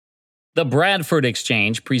The Bradford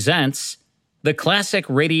Exchange presents the Classic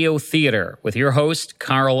Radio Theater with your host,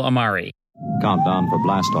 Carl Amari. Countdown for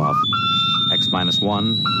blast-off.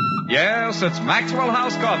 X-1. Yes, it's Maxwell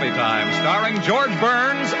House Coffee Time, starring George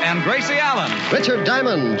Burns and Gracie Allen. Richard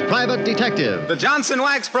Diamond, Private Detective. The Johnson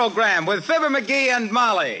Wax Program with Fibber McGee and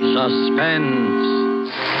Molly. Suspense.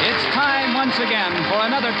 It's time once again for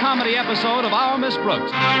another comedy episode of Our Miss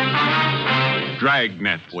Brooks.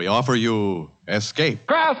 Dragnet. We offer you Escape.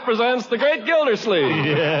 Kraft presents The Great Gildersleeve.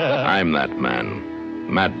 Yeah. I'm that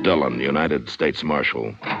man. Matt Dillon, United States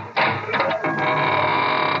Marshal.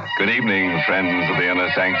 Good evening, friends of the Inner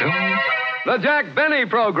Sanctum. The Jack Benny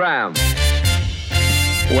Program.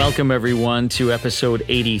 Welcome, everyone, to episode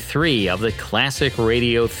 83 of the Classic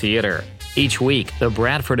Radio Theater. Each week, the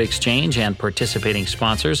Bradford Exchange and participating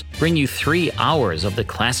sponsors bring you 3 hours of the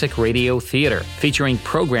Classic Radio Theater, featuring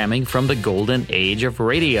programming from the golden age of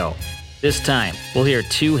radio. This time, we'll hear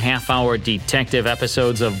 2 half-hour detective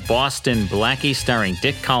episodes of Boston Blackie starring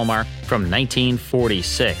Dick Kalmar from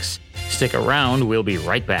 1946. Stick around, we'll be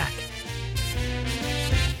right back.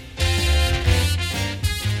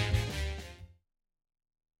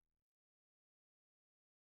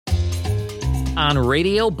 On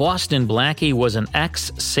radio, Boston Blackie was an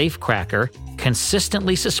ex-safecracker,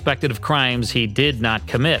 consistently suspected of crimes he did not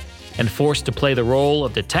commit, and forced to play the role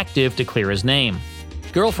of detective to clear his name.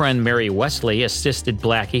 Girlfriend Mary Wesley assisted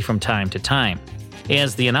Blackie from time to time.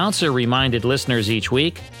 As the announcer reminded listeners each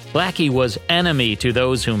week, Blackie was enemy to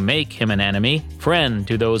those who make him an enemy, friend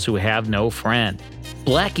to those who have no friend.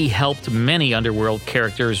 Blackie helped many underworld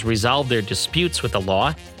characters resolve their disputes with the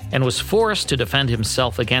law and was forced to defend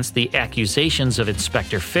himself against the accusations of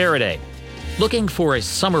Inspector Faraday. Looking for a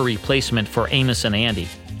summer replacement for Amos and Andy,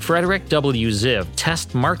 Frederick W. Ziv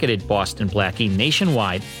test-marketed Boston Blackie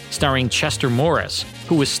nationwide, starring Chester Morris,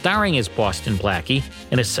 who was starring as Boston Blackie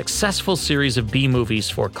in a successful series of B-movies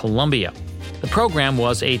for Columbia. The program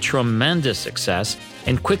was a tremendous success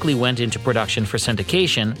and quickly went into production for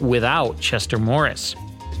syndication without Chester Morris.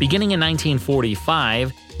 Beginning in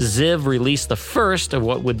 1945, Ziv released the first of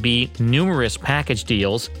what would be numerous package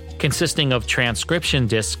deals consisting of transcription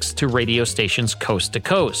discs to radio stations coast to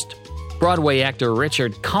coast. Broadway actor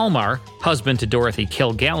Richard Kalmar, husband to Dorothy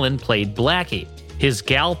Kilgallen, played Blackie. His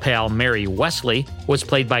gal pal Mary Wesley was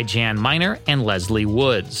played by Jan Miner and Leslie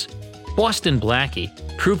Woods. Boston Blackie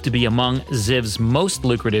proved to be among Ziv's most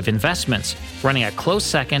lucrative investments, running a close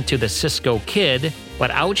second to the Cisco Kid,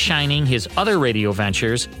 but outshining his other radio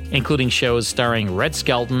ventures, including shows starring Red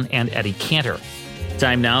Skelton and Eddie Cantor.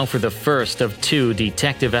 Time now for the first of 2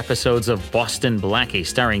 detective episodes of Boston Blackie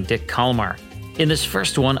starring Dick Kalmar. In this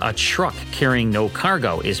first one, a truck carrying no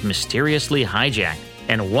cargo is mysteriously hijacked,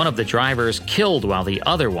 and one of the drivers killed while the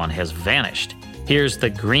other one has vanished. Here's the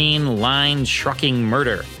Green Line Trucking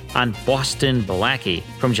Murder on Boston Blackie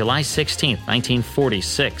from July 16,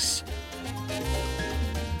 1946.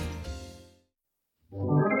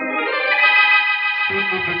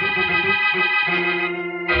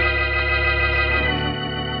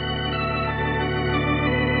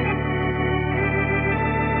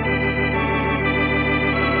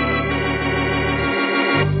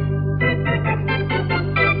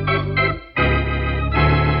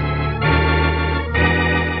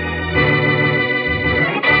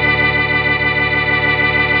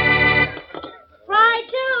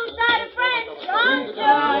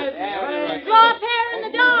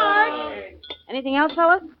 Anything else,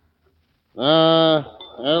 fellas?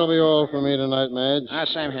 That'll be all for me tonight, Madge.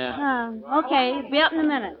 Same here. Okay. Be up in a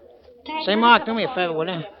minute. Say, Mark, do me a favor, will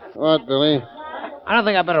you? What, Billy? I don't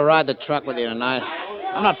think I better ride the truck with you tonight.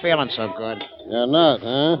 I'm not feeling so good. You're not,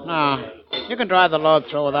 huh? No. You can drive the load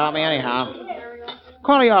through without me anyhow.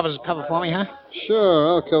 Call the office and cover for me, huh? Sure,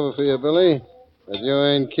 I'll cover for you, Billy. But you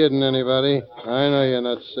ain't kidding anybody. I know you're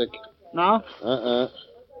not sick. No?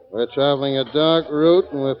 We're traveling a dark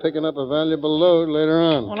route, and we're picking up a valuable load later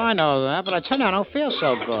on. Well, I know that, but I tell you, I don't feel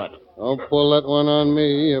so good. Don't pull that one on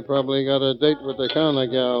me. You probably got a date with the counter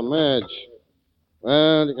gal, Madge.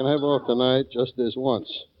 Well, you can have off tonight, just this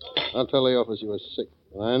once. I'll tell the office you were sick.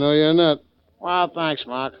 I know you're not. Well, thanks,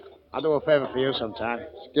 Mark. I'll do a favor for you sometime.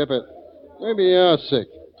 Skip it. Maybe you are sick.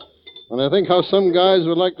 When I think how some guys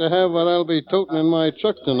would like to have what I'll be toting in my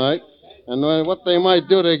truck tonight, and what they might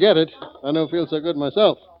do to get it, I don't feel so good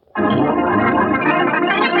myself.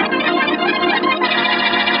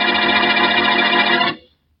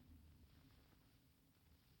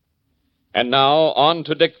 And now, on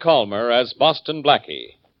to Dick Kalmar as Boston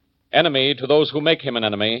Blackie. Enemy to those who make him an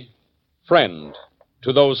enemy. Friend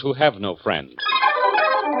to those who have no friend.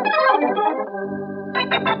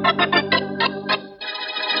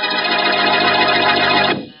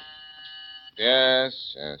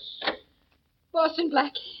 Yes. Boston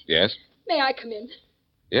Blackie, Yes? may I come in?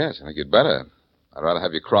 Yes, I think you'd better. I'd rather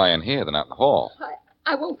have you cry in here than out in the hall.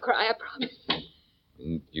 I won't cry, I promise.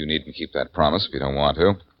 You needn't keep that promise if you don't want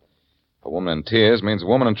to. A woman in tears means a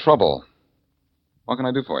woman in trouble. What can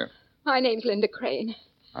I do for you? My name's Linda Crane.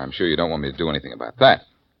 I'm sure you don't want me to do anything about that.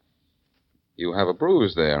 You have a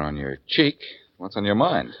bruise there on your cheek. What's on your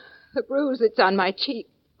mind? The bruise that's on my cheek.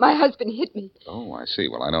 My husband hit me. Oh, I see.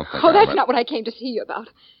 Well, I don't think... Oh, that's not what I came to see you about.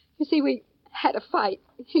 You see, we had a fight.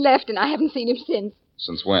 He left, and I haven't seen him since.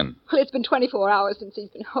 Since when? Well, it's been 24 hours since he's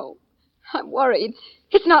been home. I'm worried.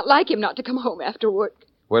 It's not like him not to come home after work.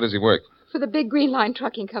 Where does he work? For the big Green Line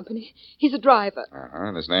Trucking Company. He's a driver.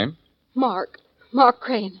 And his name? Mark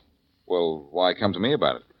Crane. Well, why come to me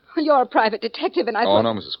about it? Well, you're a private detective, and I thought... Oh,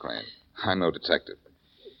 no, Mrs. Crane. I'm no detective.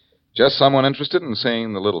 Just someone interested in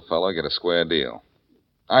seeing the little fellow get a square deal.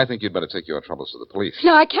 I think you'd better take your troubles to the police.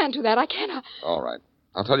 No, I can't do that. I cannot. All right.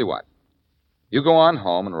 I'll tell you what. You go on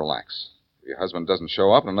home and relax. If your husband doesn't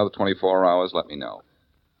show up in another 24 hours, let me know.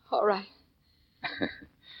 All right.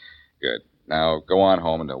 Good. Now, go on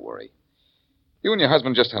home and don't worry. You and your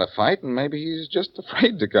husband just had a fight, and maybe he's just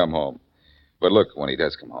afraid to come home. But look, when he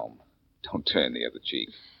does come home, don't turn the other cheek.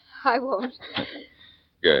 I won't.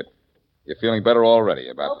 Good. You're feeling better already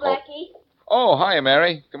about... Oh, Blackie. Oh, hi,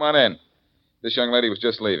 Mary. Come on in. This young lady was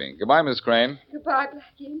just leaving. Goodbye, Miss Crane. Goodbye,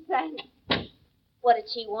 Blackie, and thanks. What did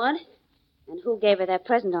she want? And who gave her that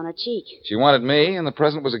present on her cheek? She wanted me, and the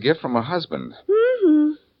present was a gift from her husband.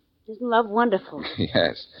 Mm-hmm. Isn't love wonderful?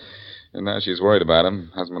 Yes. And now she's worried about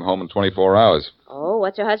him. Hasn't been home in 24 hours. Oh,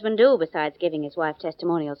 what's her husband do besides giving his wife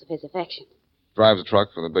testimonials of his affection? Drives a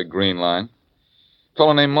truck for the big Green Line.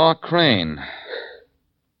 Fellow named Mark Crane.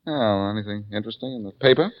 Oh, anything interesting in the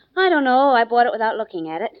paper? I don't know. I bought it without looking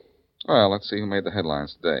at it. Well, let's see who made the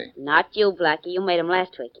headlines today. Not you, Blackie. You made them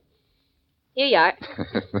last week. Here you are.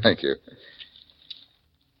 Thank you.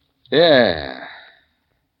 Yeah.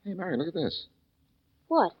 Hey, Mary, look at this.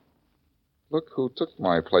 What? Look who took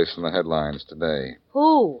my place in the headlines today.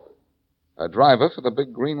 Who? A driver for the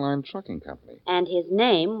big Green Line Trucking Company. And his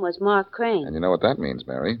name was Mark Crane. And you know what that means,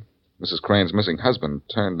 Mary. Mrs. Crane's missing husband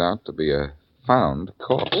turned out to be a found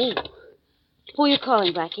corpse. Ooh. Who are you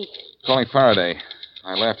calling, Blackie? Calling Faraday.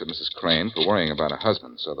 I laughed at Mrs. Crane for worrying about her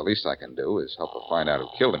husband, so the least I can do is help her find out who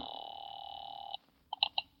killed him.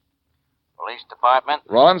 Police department?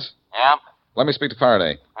 Rollins? Yeah? Let me speak to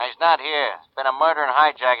Faraday. He's not here. It's been a murder and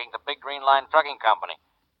hijacking at the Big Green Line Trucking Company.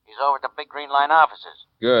 He's over at the Big Green Line offices.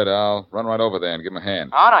 Good. I'll run right over there and give him a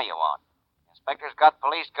hand. Oh, no, you won't. Inspector's got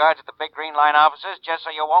police guards at the Big Green Line offices just so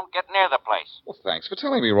you won't get near the place. Well, thanks for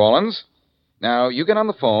telling me, Rollins. Now, you get on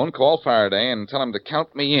the phone, call Faraday, and tell him to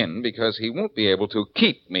count me in because he won't be able to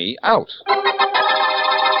keep me out.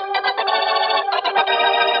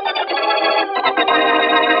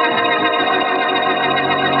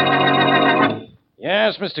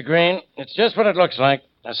 Yes, Mr. Green. It's just what it looks like.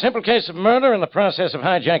 A simple case of murder in the process of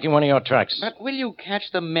hijacking one of your trucks. But will you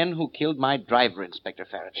catch the men who killed my driver, Inspector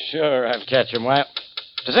Faraday? Sure, I'll catch him. Why,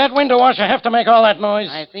 does that window washer have to make all that noise?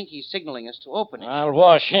 I think he's signaling us to open it. I'll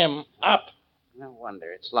wash him up. No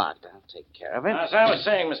wonder it's locked. I'll take care of it. As I was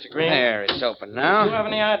saying, Mr. Green. There, it's open now. Do you have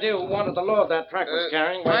any idea who wanted the load that truck was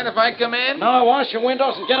carrying? Mind if I come in? No, wash your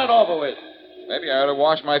windows and get it over with. Maybe I ought to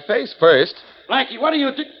wash my face first. Blackie, what do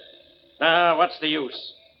you think? What's the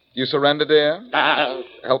use? You surrender, dear?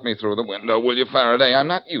 Help me through the window, will you, Faraday? I'm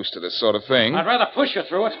not used to this sort of thing. I'd rather push you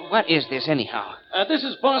through it. What is this, anyhow? This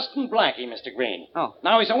is Boston Blackie, Mr. Green. Oh.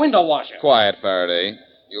 Now he's a window washer. Quiet, Faraday.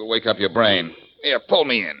 You'll wake up your brain. Here, pull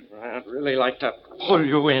me in. I'd really like to pull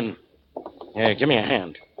you in. Here, give me a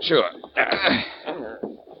hand. Sure.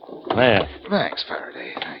 There. Thanks,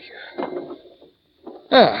 Faraday. Thank you.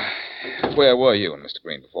 Where were you and Mr.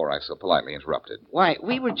 Green before I so politely interrupted? Why,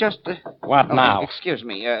 we were just... What now? Excuse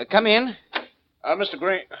me. Come in. Mr.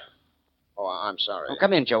 Green. Oh, I'm sorry. Oh,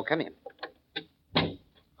 come in, Joe. Come in.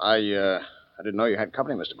 I didn't know you had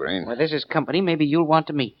company, Mr. Green. Well, this is company maybe you'll want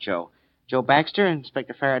to meet, Joe. Joe Baxter,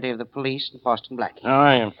 Inspector Faraday of the police, and Boston Blackie. How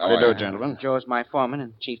are you? How do you do, gentlemen? Joe's my foreman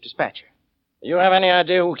and chief dispatcher. You have any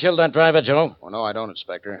idea who killed that driver, Joe? Oh, no, I don't,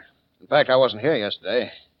 Inspector. In fact, I wasn't here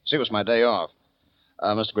yesterday. See, it was my day off.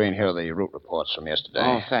 Mr. Green, here are the route reports from yesterday.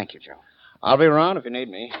 Oh, thank you, Joe. I'll be around if you need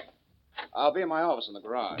me. I'll be in my office in the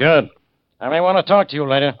garage. Good. I may want to talk to you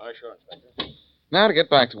later. Oh, sure, Inspector. Now to get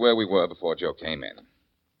back to where we were before Joe came in.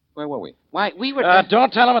 Where were we? Why, we were...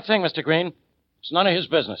 Don't tell him a thing, Mr. Green. It's none of his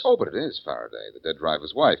business. Oh, but it is, Faraday. The dead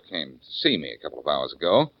driver's wife came to see me a couple of hours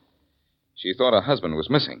ago. She thought her husband was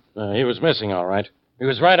missing. He was missing, all right. He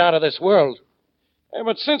was right out of this world.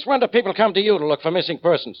 But since when do people come to you to look for missing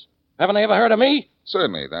persons? Haven't they ever heard of me?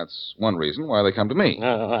 Certainly. That's one reason why they come to me.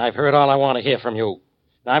 I've heard all I want to hear from you.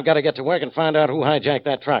 Now, I've got to get to work and find out who hijacked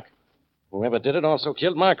that truck. Whoever did it also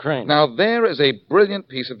killed Mark Crane. Now, there is a brilliant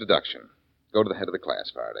piece of deduction. Go to the head of the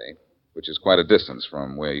class, Faraday, which is quite a distance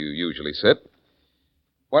from where you usually sit.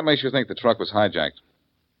 What makes you think the truck was hijacked?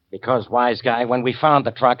 Because, wise guy, when we found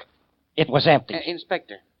the truck, it was empty.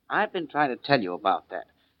 Inspector, I've been trying to tell you about that.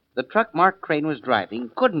 The truck Mark Crane was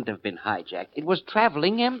driving couldn't have been hijacked. It was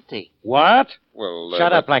traveling empty. What? Well,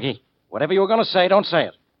 Shut up, Blackie. Whatever you were going to say, don't say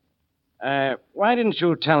it. Why didn't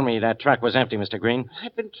you tell me that truck was empty, Mr. Green?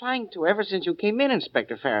 I've been trying to ever since you came in,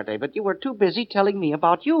 Inspector Faraday, but you were too busy telling me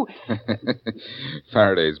about you.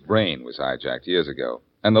 Faraday's brain was hijacked years ago,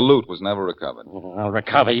 and the loot was never recovered. I'll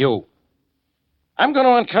recover you. I'm going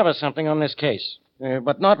to uncover something on this case,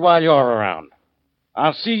 but not while you're around.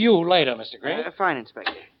 I'll see you later, Mr. Green. Fine,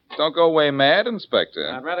 Inspector. Don't go away mad,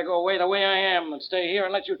 Inspector. I'd rather go away the way I am than stay here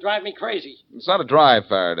and let you drive me crazy. It's not a drive,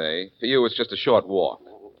 Faraday. For you, it's just a short walk.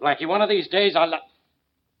 Blackie, one of these days I'll...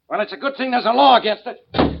 Well, it's a good thing there's a law against it.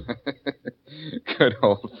 Good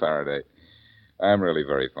old Faraday. I'm really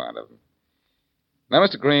very fond of him. Now,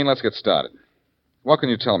 Mr. Green, let's get started. What can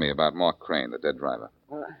you tell me about Mark Crane, the dead driver?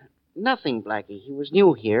 Nothing, Blackie. He was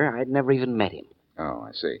new here. I'd never even met him. Oh,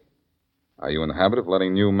 I see. Are you in the habit of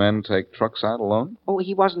letting new men take trucks out alone? Oh,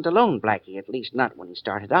 he wasn't alone, Blackie, at least not when he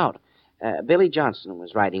started out. Billy Johnson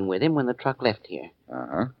was riding with him when the truck left here.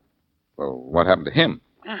 Uh-huh. Well, what happened to him?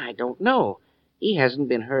 I don't know. He hasn't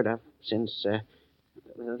been heard of since,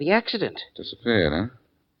 the accident. Disappeared, huh?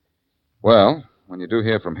 Well, when you do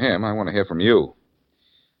hear from him, I want to hear from you.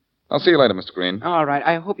 I'll see you later, Mr. Green. All right.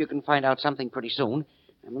 I hope you can find out something pretty soon.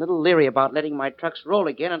 I'm a little leery about letting my trucks roll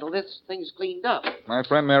again until this thing's cleaned up. My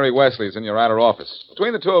friend Mary Wesley's in your outer office.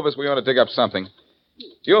 Between the two of us, we ought to dig up something.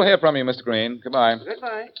 You'll hear from me, Mr. Green. Goodbye.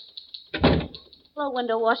 Goodbye. Hello,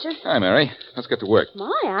 window washer. Hi, Mary. Let's get to work.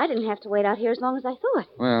 My, I didn't have to wait out here as long as I thought.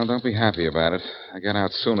 Well, don't be happy about it. I got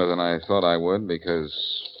out sooner than I thought I would because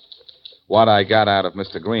what I got out of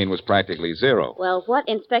Mr. Green was practically zero. Well, what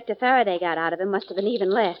Inspector Faraday got out of him must have been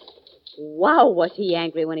even less. Wow, was he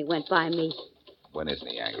angry when he went by me. When isn't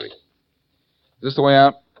he angry? Is this the way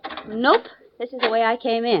out? Nope. This is the way I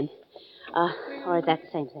came in. Or is that the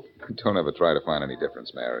same thing? Don't ever try to find any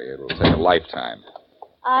difference, Mary. It'll take a lifetime.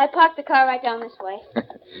 I parked the car right down this way.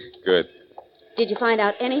 Good. Did you find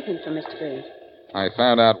out anything from Mr. Green? I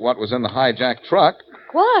found out what was in the hijacked truck.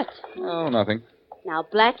 What? Oh, nothing. Now,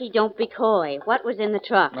 Blackie, don't be coy. What was in the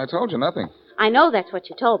truck? I told you nothing. I know that's what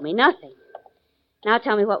you told me. Nothing. Now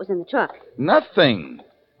tell me what was in the truck. Nothing.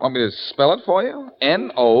 Want me to spell it for you?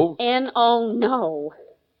 N-O... N-O, no.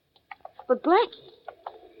 But, Blackie,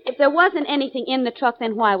 if there wasn't anything in the truck,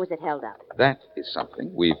 then why was it held up? That is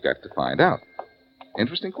something we've got to find out.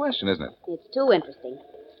 Interesting question, isn't it? It's too interesting.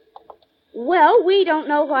 Well, we don't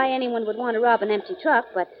know why anyone would want to rob an empty truck,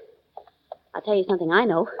 but I'll tell you something I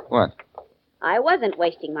know. What? I wasn't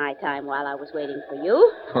wasting my time while I was waiting for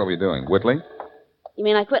you. What are we doing, whittling? You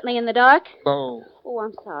mean like whittling in the dark? Oh. Oh,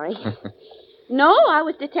 I'm sorry. No, I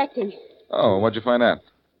was detecting. Oh, what'd you find out?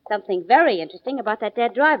 Something very interesting about that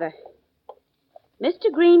dead driver. Mr.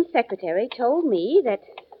 Green's secretary told me that,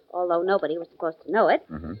 although nobody was supposed to know it,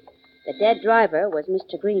 the dead driver was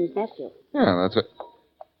Mr. Green's nephew. Yeah, that's it.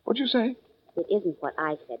 What'd you say? It isn't what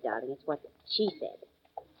I said, darling. It's what she said.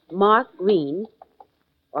 Mark Green,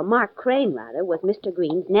 or Mark Crane, rather, was Mr.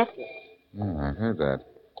 Green's nephew. Yeah, I heard that.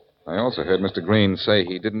 I also heard Mr. Green say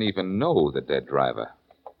he didn't even know the dead driver.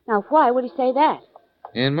 Now, why would he say that?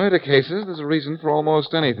 In murder cases, there's a reason for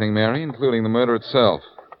almost anything, Mary, including the murder itself.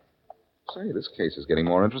 Say, this case is getting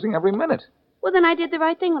more interesting every minute. Well, then I did the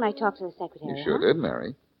right thing when I talked to the secretary. You sure did,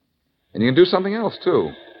 Mary. And you can do something else,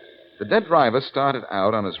 too. The dead driver started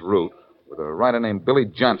out on his route with a writer named Billy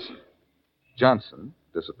Johnson. Johnson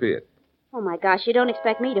disappeared. Oh, my gosh, you don't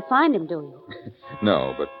expect me to find him, do you?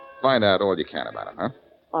 No, but find out all you can about him, huh?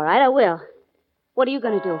 All right, I will. What are you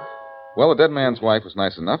going to do? Well, the dead man's wife was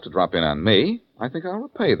nice enough to drop in on me. I think I'll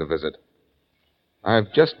repay the visit.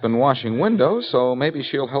 I've just been washing windows, so maybe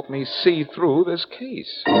she'll help me see through this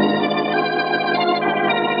case.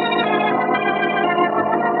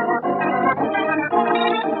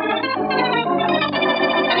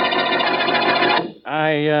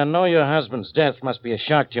 I know your husband's death must be a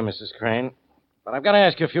shock to you, Mrs. Crane, but I've got to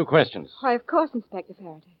ask you a few questions. Why, of course, Inspector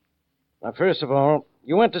Faraday. Now, first of all,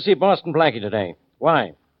 you went to see Boston Blackie today.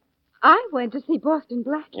 Why? I went to see Boston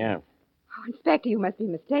Blackie. Yeah. Oh, Inspector, you must be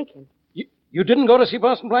mistaken. You didn't go to see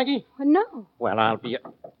Boston Blackie? Oh, no. Well, I'll get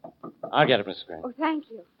it, Mrs. Crane. Oh, thank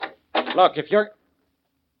you. Look, if you're...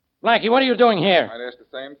 Blackie, what are you doing here? I'd ask the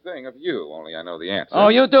same thing of you, only I know the answer. Oh,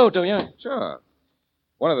 you do you? Sure.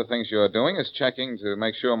 One of the things you're doing is checking to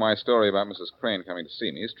make sure my story about Mrs. Crane coming to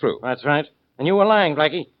see me is true. That's right. And you were lying,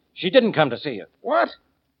 Blackie. She didn't come to see you. What?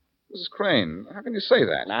 Mrs. Crane, how can you say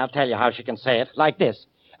that? And I'll tell you how she can say it. Like this.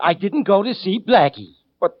 I didn't go to see Blackie.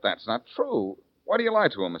 But that's not true. Why do you lie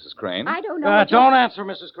to her, Mrs. Crane? I don't know. Don't answer,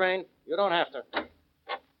 Mrs. Crane. You don't have to.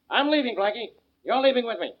 I'm leaving, Blackie. You're leaving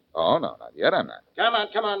with me. Oh, no, not yet. I'm not.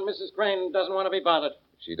 Come on. Mrs. Crane doesn't want to be bothered.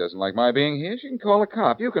 If she doesn't like my being here, she can call a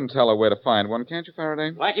cop. You can tell her where to find one, can't you,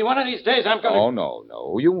 Faraday? Blackie, one of these days I'm going to... Oh,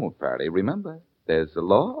 no, you won't, Faraday. Remember, there's the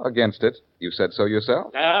law against it. You said so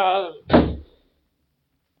yourself. Well,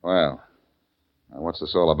 now what's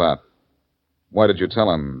this all about? Why did you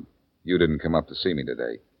tell him you didn't come up to see me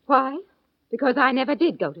today? Why? Because I never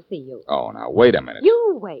did go to see you. Oh, now, wait a minute.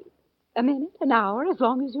 You wait. A minute, an hour, as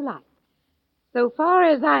long as you like. So far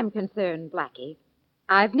as I'm concerned, Blackie,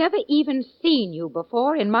 I've never even seen you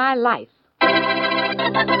before in my life.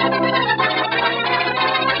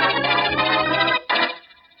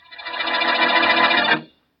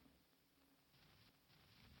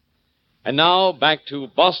 And now, back to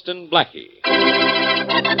Boston Blackie.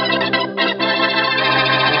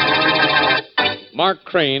 Mark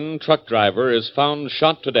Crane, truck driver, is found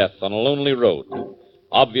shot to death on a lonely road.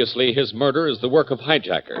 Obviously, his murder is the work of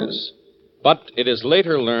hijackers. But it is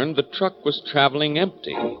later learned the truck was traveling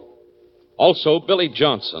empty. Also, Billy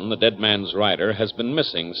Johnson, the dead man's rider, has been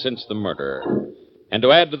missing since the murder. And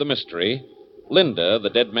to add to the mystery, Linda, the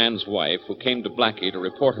dead man's wife, who came to Blackie to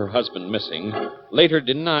report her husband missing, later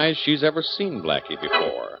denies she's ever seen Blackie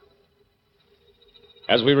before.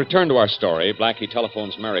 As we return to our story, Blackie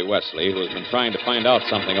telephones Mary Wesley, who has been trying to find out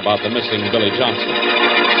something about the missing Billy Johnson.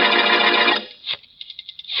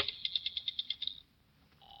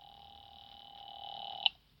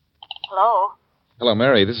 Hello? Hello,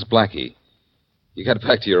 Mary. This is Blackie. You got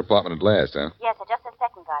back to your apartment at last, huh? Yes, I just a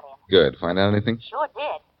second got in. Good. Find out anything? Sure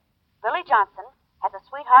did. Billy Johnson has a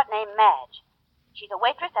sweetheart named Madge. She's a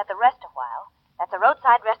waitress at the Rest a While. That's a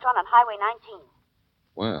roadside restaurant on Highway 19.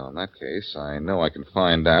 Well, in that case, I know I can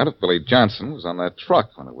find out if Billy Johnson was on that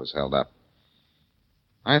truck when it was held up.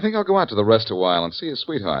 I think I'll go out to the Rest a While and see his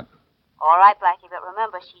sweetheart. All right, Blackie, but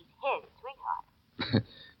remember, she's his sweetheart.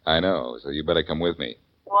 I know, so you better come with me.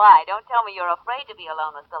 Why? Don't tell me you're afraid to be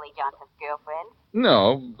alone with Billy Johnson's girlfriend.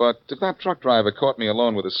 No, but if that truck driver caught me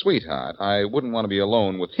alone with his sweetheart, I wouldn't want to be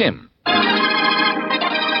alone with him.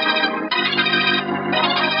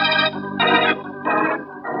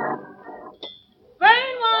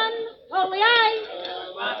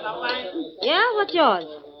 Yeah, what's yours?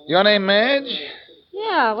 Your name, Madge?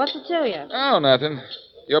 Yeah, what's it to you? Oh, nothing.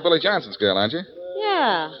 You're Billy Johnson's girl, aren't you?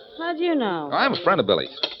 Yeah, how'd you know? I'm a friend of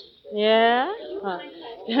Billy's. Yeah? Well,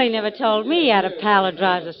 Billy never told me he had a pal who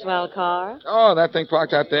drives a swell car. Oh, that thing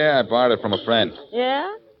parked out there, I borrowed it from a friend.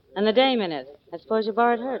 Yeah? And the dame in it. I suppose you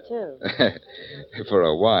borrowed her, too. For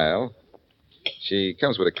a while. She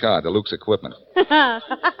comes with a car, Deluxe equipment.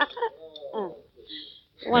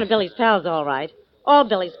 One of Billy's pals, all right. All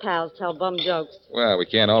Billy's pals tell bum jokes. Well, we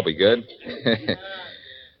can't all be good.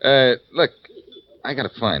 Look, I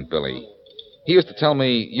gotta find Billy. He used to tell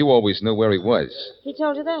me you always knew where he was. He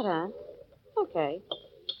told you that, huh? Okay.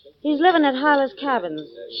 He's living at Hyler's Cabins,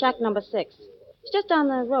 shack number 6. It's just down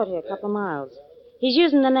the road here a couple of miles. He's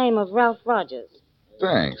using the name of Ralph Rogers.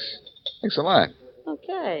 Thanks. Thanks a lot.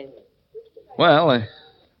 Okay. Well,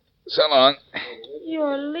 so long.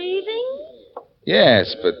 You're leaving?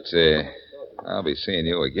 Yes, but, I'll be seeing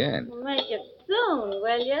you again. Make it soon,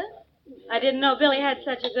 will you? I didn't know Billy had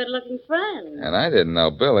such a good-looking friend. And I didn't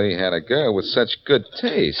know Billy had a girl with such good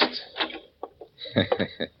taste.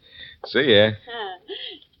 See ya.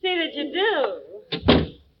 See that you do.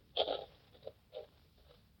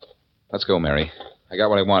 Let's go, Mary. I got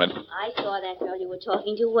what I wanted. I saw that girl you were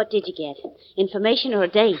talking to. What did you get? Information or a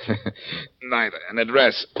date? Neither. An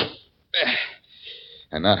address.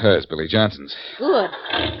 And not hers, Billy Johnson's. Good.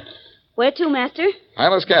 Where to, Master?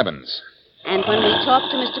 Hyler's Cabins. And when we talk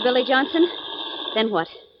to Mr. Billy Johnson, then what?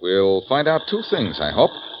 We'll find out 2 things, I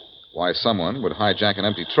hope. Why someone would hijack an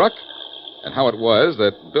empty truck, and how it was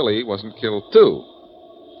that Billy wasn't killed, too.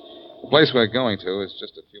 The place we're going to is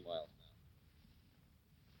just a few miles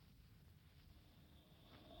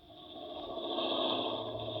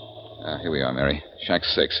now. Here we are, Mary. Shack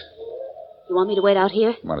 6. You want me to wait out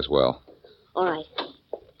here? Might as well. All right.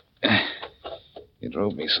 You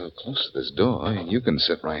drove me so close to this door, you can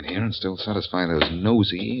sit right here and still satisfy those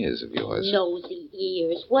nosy ears of yours. Nosy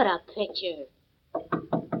ears. What a picture.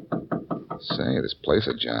 Say, this place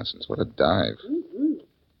at Johnson's, what a dive. Mm-hmm.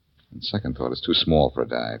 On second thought, it's too small for a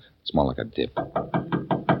dive. It's more like a dip.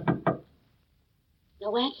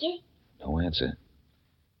 No answer? No answer.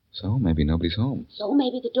 So maybe nobody's home. So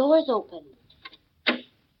maybe the door's open.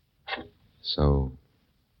 So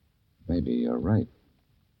maybe you're right.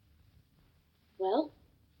 Well,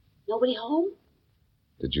 nobody home?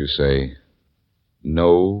 Did you say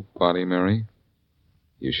no body, Mary?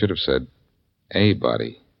 You should have said a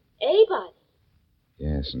body. A body?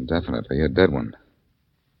 Yes, and definitely a dead one.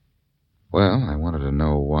 Well, I wanted to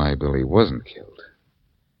know why Billy wasn't killed.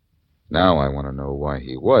 Now I want to know why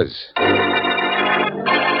he was.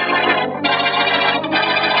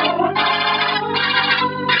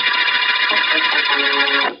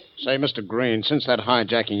 Say, Mr. Green, since that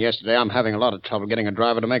hijacking yesterday, I'm having a lot of trouble getting a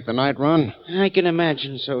driver to make the night run. I can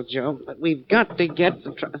imagine so, Joe. But we've got to get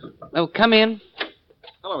the Oh, come in.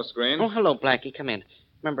 Hello, Mr. Green. Oh, hello, Blackie. Come in.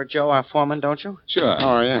 Remember Joe, our foreman, don't you? Sure.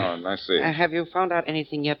 Oh, yeah. Oh, nice to see you. Have you found out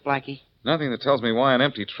anything yet, Blackie? Nothing that tells me why an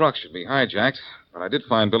empty truck should be hijacked, but I did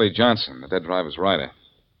find Billy Johnson, the dead driver's rider.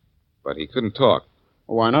 But he couldn't talk.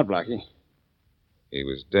 Well, why not, Blackie? He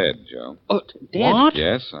was dead, Joe. Oh, dead? What?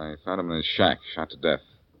 Yes, I found him in his shack, shot to death.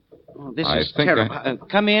 Oh, this is terrible.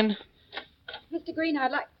 Come in. Mr. Green,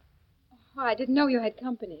 I'd like... Oh, I didn't know you had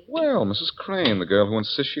company. Well, Mrs. Crane, the girl who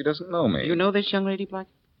insists she doesn't know me. You know this young lady, Blackie?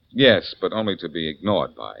 Yes, but only to be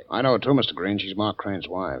ignored by. I know it, too, Mr. Green. She's Mark Crane's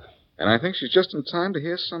wife. And I think she's just in time to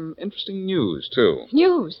hear some interesting news, too.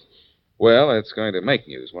 News? Well, it's going to make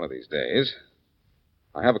news one of these days.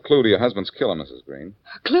 I have a clue to your husband's killer, Mrs. Green.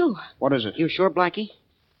 A clue? What is it? You sure, Blackie?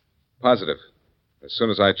 Positive. As soon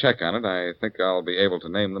as I check on it, I think I'll be able to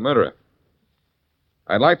name the murderer.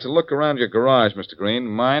 I'd like to look around your garage, Mr. Green.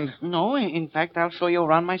 Mind? No, in fact, I'll show you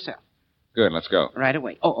around myself. Good, let's go. Right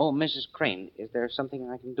away. Oh, Mrs. Crane, is there something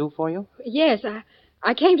I can do for you? Yes,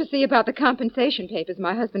 I came to see about the compensation papers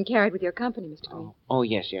my husband carried with your company, Mr. Green. Oh,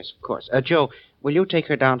 yes, of course. Joe, will you take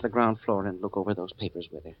her down to the ground floor and look over those papers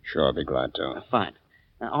with her? Sure, I'll be glad to. Fine.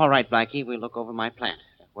 All right, Blackie, we'll look over my plant.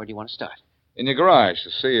 Where do you want to start? In your garage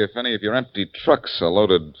to see if any of your empty trucks are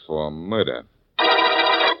loaded for murder.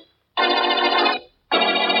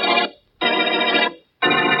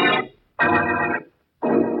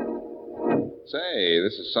 Say,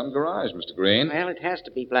 this is some garage, Mr. Green. Well, it has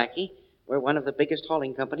to be, Blackie. We're one of the biggest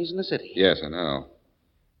hauling companies in the city. Yes, I know.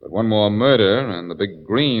 But one more murder, and the big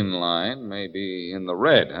green line may be in the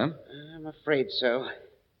red, huh? I'm afraid so.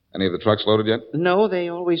 Any of the trucks loaded yet? No, they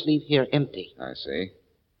always leave here empty. I see.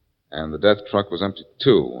 And the death truck was empty,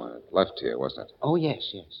 too, when it left here, wasn't it? Oh,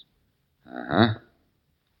 yes. Uh-huh.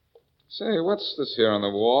 Say, what's this here on the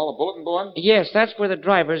wall? A bulletin board? Yes, that's where the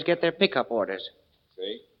drivers get their pickup orders.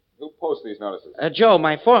 See? Who posts these notices? Joe,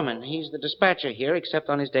 my foreman. He's the dispatcher here, except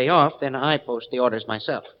on his day off. Then I post the orders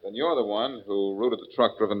myself. Then you're the one who routed the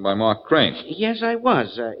truck driven by Mark Crane. Yes, I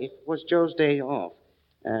was. It was Joe's day off.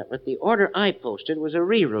 But the order I posted was a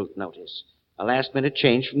reroute notice. A last-minute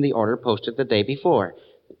change from the order posted the day before.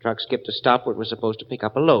 The truck skipped a stop where it was supposed to pick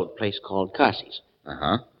up a load, place called Cassie's.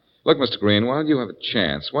 Uh-huh. Look, Mr. Green, while you have a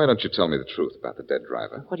chance, why don't you tell me the truth about the dead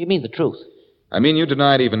driver? What do you mean, the truth? I mean, you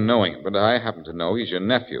denied even knowing him, but I happen to know he's your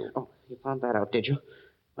nephew. Oh, you found that out, did you?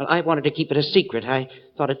 Well, I wanted to keep it a secret. I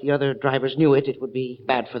thought if the other drivers knew it, it would be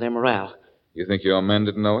bad for their morale. You think your men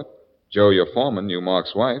didn't know it? Joe, your foreman, knew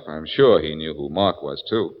Mark's wife. I'm sure he knew who Mark was,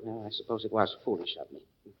 too. Well, I suppose it was foolish of me.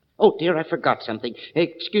 Oh, dear, I forgot something.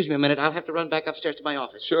 Hey, excuse me a minute. I'll have to run back upstairs to my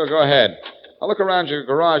office. Sure, go ahead. I'll look around your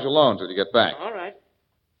garage alone till you get back. All right.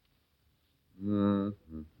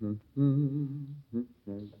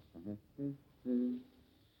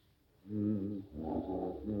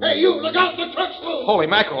 Hey, you, look out, the truck's full. Holy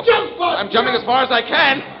mackerel. Jump, Bud. I'm jumping as far as I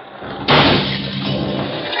can.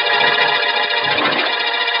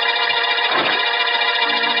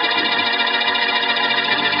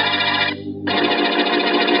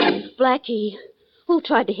 Blackie, who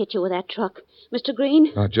tried to hit you with that truck? Mr.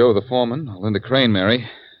 Green? Joe, the foreman. Linda Crane, Mary.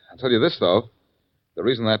 I'll tell you this, though. The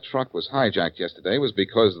reason that truck was hijacked yesterday was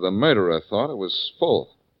because the murderer thought it was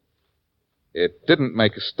full. It didn't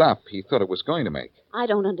make a stop he thought it was going to make. I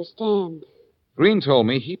don't understand. Green told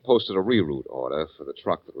me he posted a reroute order for the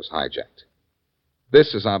truck that was hijacked.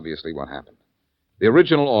 This is obviously what happened. The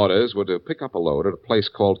original orders were to pick up a load at a place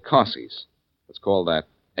called Cassie's. Let's call that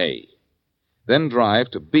A. Then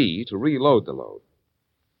drive to B to reload the load.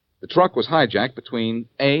 The truck was hijacked between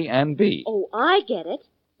A and B. Oh, I get it.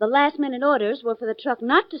 The last-minute orders were for the truck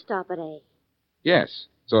not to stop at A. Yes,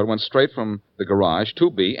 so it went straight from the garage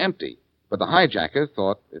to B empty. But the hijacker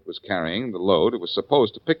thought it was carrying the load it was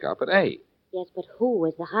supposed to pick up at A. Yes, but who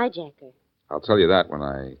was the hijacker? I'll tell you that when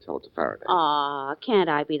I tell it to Faraday. Ah, can't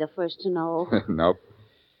I be the first to know? Nope.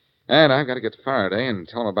 And I've got to get to Faraday and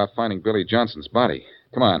tell him about finding Billy Johnson's body.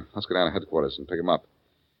 Come on, let's go down to headquarters and pick him up.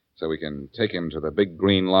 so we can take him to the Big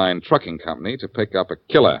Green Line Trucking Company to pick up a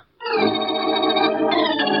killer.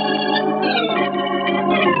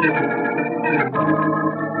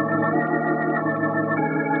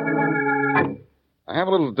 I have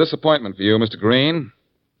a little disappointment for you, Mr. Green.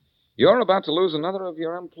 You're about to lose another of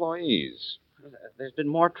your employees. There's been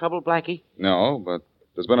more trouble, Blackie? No, but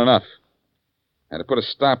there's been enough. And to put a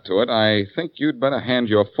stop to it, I think you'd better hand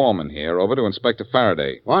your foreman here over to Inspector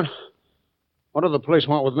Faraday. What? What does the police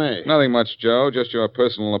want with me? Nothing much, Joe. Just your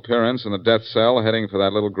personal appearance in a death cell heading for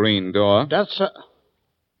that little green door. Death cell?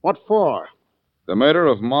 What for? The murder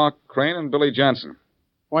of Mark Crane and Billy Johnson.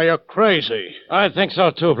 Why, you're crazy. I think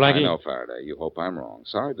so, too, Blackie. I know, Faraday. You hope I'm wrong.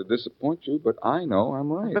 Sorry to disappoint you, but I know I'm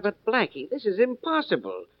right. But Blackie, this is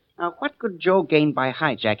impossible. Now, what could Joe gain by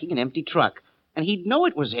hijacking an empty truck? And he'd know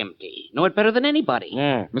it was empty. Know it better than anybody.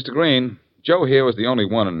 Yeah. Mr. Green, Joe here was the only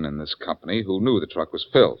one in this company who knew the truck was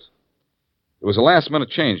filled. It was a last-minute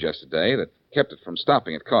change yesterday that kept it from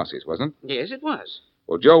stopping at Carsey's, wasn't it? Yes, it was.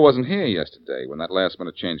 Well, Joe wasn't here yesterday when that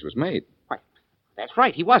last-minute change was made. Why, that's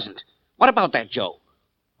right, he wasn't. What about that, Joe?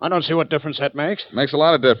 I don't see what difference that makes. Makes a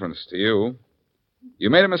lot of difference to you.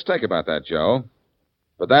 You made a mistake about that, Joe.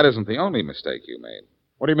 But that isn't the only mistake you made.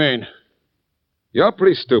 What do you mean? You're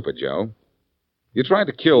pretty stupid, Joe. You tried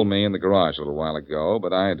to kill me in the garage a little while ago,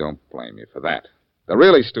 but I don't blame you for that. The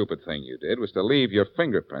really stupid thing you did was to leave your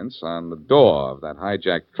fingerprints on the door of that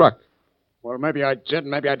hijacked truck. Well, maybe I did,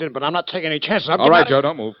 maybe I didn't, but I'm not taking any chances. All right, Joe,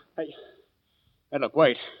 don't move. Hey, look,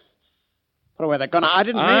 wait. Put away that gun. I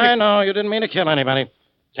didn't mean I know, you didn't mean to kill anybody.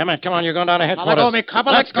 Come on, you're going down to headquarters. Let go of me,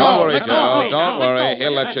 copper. Let's go. Don't worry, Joe. Don't worry.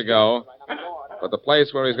 He'll let you go. But the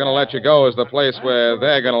place where he's going to let you go is the place where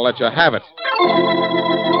they're going to let you have it.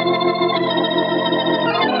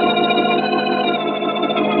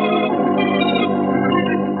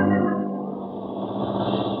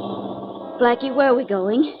 Blackie, where are we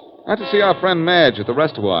going? Out to see our friend Madge at the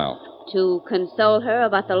rest a while. To console her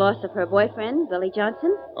about the loss of her boyfriend, Billy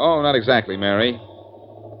Johnson? Oh, not exactly, Mary.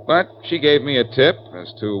 But she gave me a tip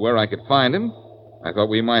as to where I could find him. I thought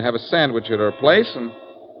we might have a sandwich at her place and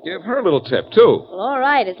give her a little tip, too. Well, all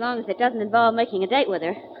right, as long as it doesn't involve making a date with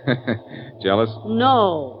her. Jealous?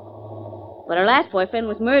 No. But her last boyfriend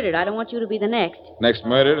was murdered. I don't want you to be the next. Next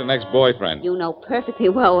murder to next boyfriend. You know perfectly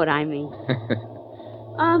well what I mean.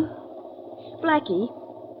 Blackie,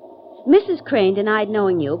 Mrs. Crane denied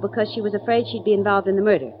knowing you because she was afraid she'd be involved in the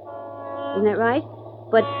murder. Isn't that right?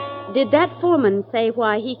 But did that foreman say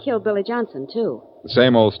why he killed Billy Johnson, too? The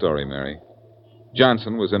same old story, Mary.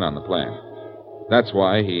 Johnson was in on the plan. That's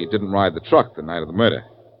why he didn't ride the truck the night of the murder.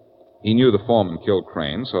 He knew the foreman killed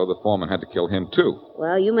Crane, so the foreman had to kill him, too.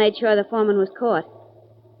 Well, you made sure the foreman was caught.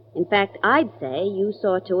 In fact, I'd say you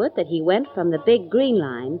saw to it that he went from the big green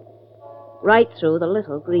line right through the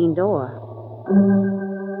little green door.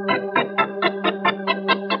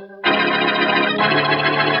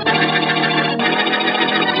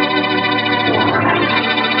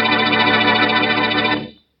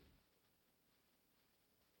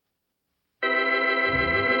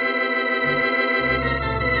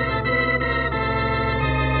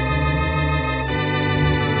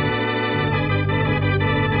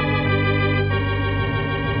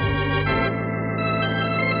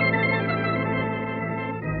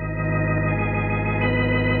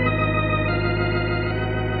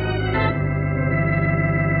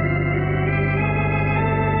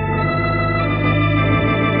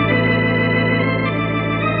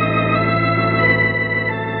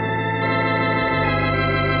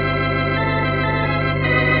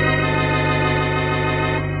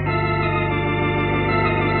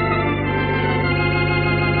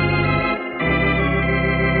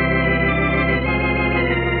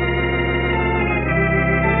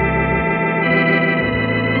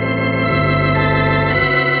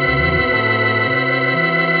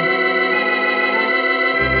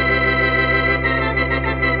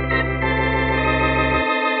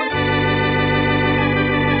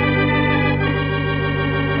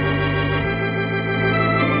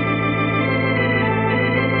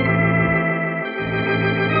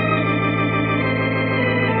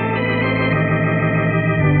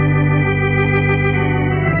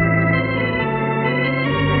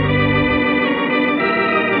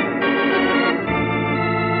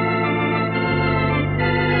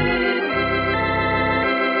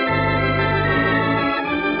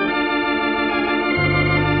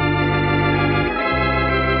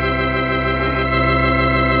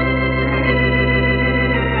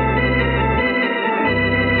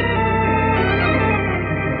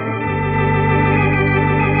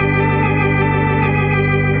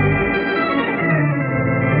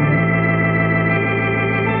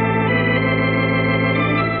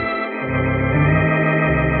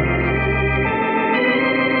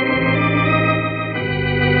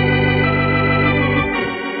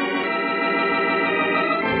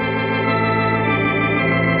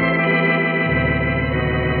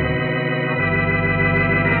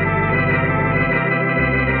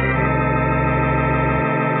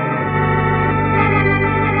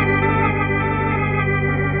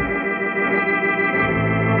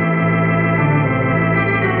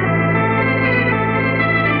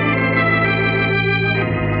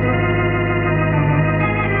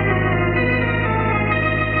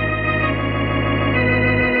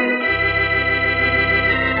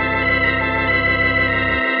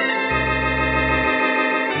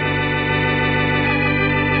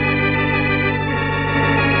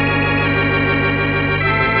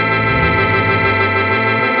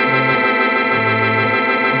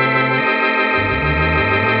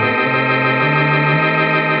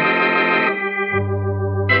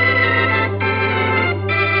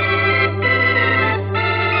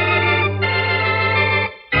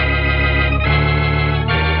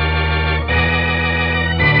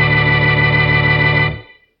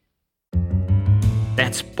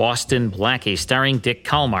 Boston Blackie, starring Dick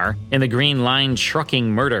Kalmar in the Green Line trucking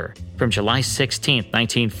murder from July 16,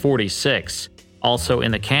 1946. Also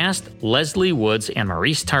in the cast, Leslie Woods and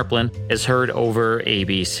Maurice Tarplin is heard over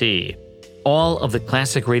ABC. All of the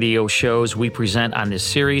classic radio shows we present on this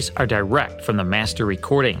series are direct from the master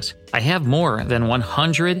recordings. I have more than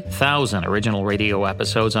 100,000 original radio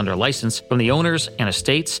episodes under license from the owners and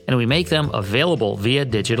estates, and we make them available via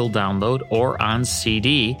digital download or on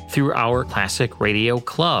CD through our Classic Radio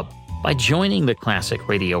Club. By joining the Classic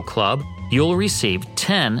Radio Club, you'll receive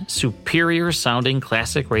 10 superior-sounding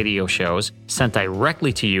classic radio shows sent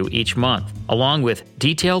directly to you each month, along with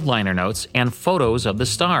detailed liner notes and photos of the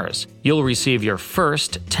stars. You'll receive your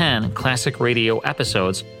first 10 classic radio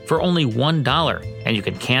episodes for only $1, and you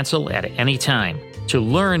can cancel at any time. To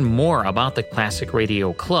learn more about the Classic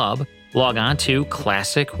Radio Club, log on to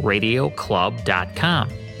classicradioclub.com.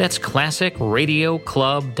 That's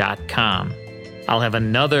classicradioclub.com. I'll have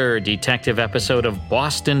another detective episode of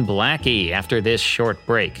Boston Blackie after this short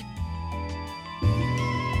break.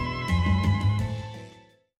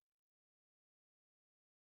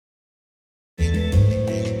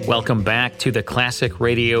 Welcome back to the Classic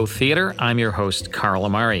Radio Theater. I'm your host, Carl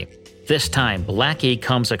Amari. This time, Blackie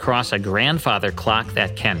comes across a grandfather clock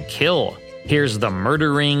that can kill. Here's The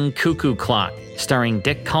Murdering Cuckoo Clock, starring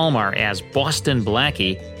Dick Kalmar as Boston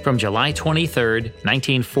Blackie from July 23,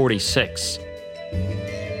 1946.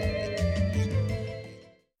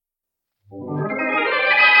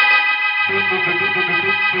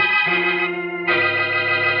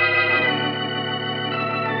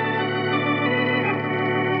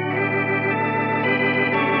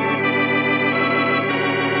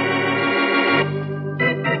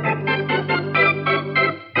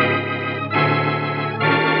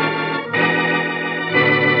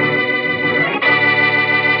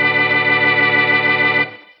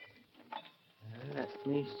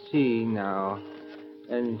 See now.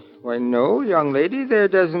 And, why, no, young lady, there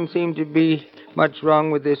doesn't seem to be much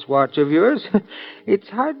wrong with this watch of yours. It's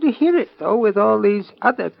hard to hear it, though, with all these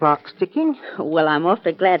other clocks ticking. Well, I'm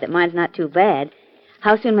awfully glad that mine's not too bad.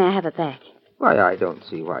 How soon may I have it back? Why, I don't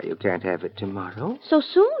see why you can't have it tomorrow. So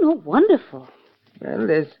soon? Oh, wonderful. Well,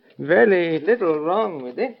 there's very little wrong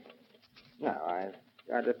with it. Now, I've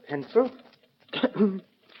got a pencil.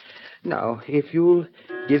 Now, if you'll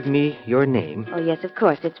give me your name. Oh, yes, of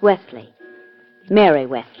course. It's Wesley. Mary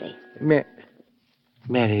Wesley.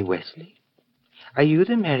 Mary Wesley? Are you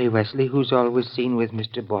the Mary Wesley who's always seen with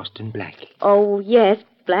Mr. Boston Blackie? Oh, yes.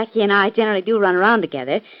 Blackie and I generally do run around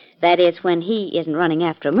together. That is, when he isn't running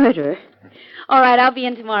after a murderer. All right, I'll be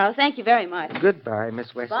in tomorrow. Thank you very much. Goodbye,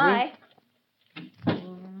 Miss Wesley. Bye.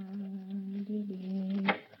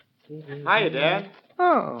 Hiya, Dad.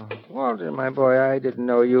 Oh, Walter, my boy, I didn't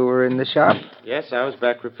know you were in the shop. Yes, I was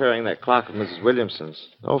back repairing that clock of Mrs. Williamson's.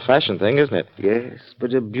 Old-fashioned thing, isn't it? Yes,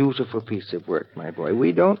 but a beautiful piece of work, my boy.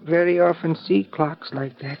 We don't very often see clocks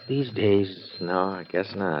like that these days. No, I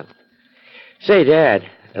guess not. Say, Dad,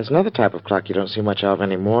 there's another type of clock you don't see much of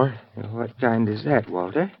anymore. What kind is that,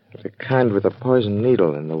 Walter? The kind with a poison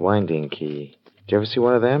needle and the winding key. Did you ever see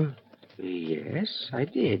one of them? Yes, I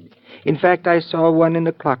did. In fact, I saw one in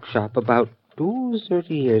the clock shop about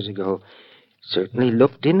 30 years ago. Certainly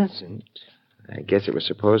looked innocent. I guess it was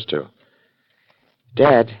supposed to.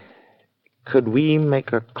 Dad, could we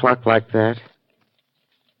make a clock like that?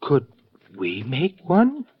 Could we make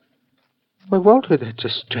one? Why, Walter, that's a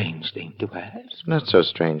strange thing to ask. Not so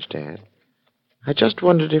strange, Dad. I just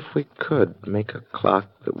wondered if we could make a clock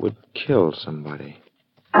that would kill somebody.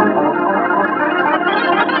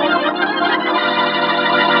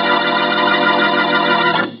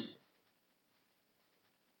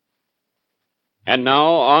 And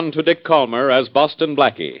now, on to Dick Kalmar as Boston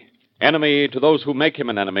Blackie. Enemy to those who make him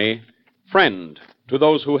an enemy. Friend to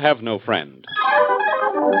those who have no friend.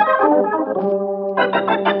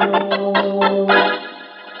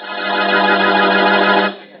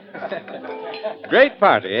 Great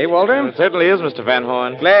party, eh, Walter? It certainly is, Mr. Van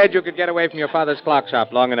Horn. Glad you could get away from your father's clock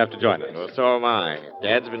shop long enough to join us. Well, so am I.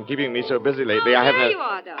 Dad's been keeping me so busy lately, I haven't... There you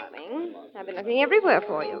are, darling. I've been looking everywhere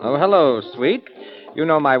for you. Oh, hello, sweet. You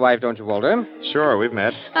know my wife, don't you, Walter? Sure, we've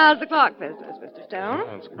met. How's the clock business, Mr. Stone?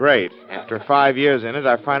 It's great. After 5 years in it,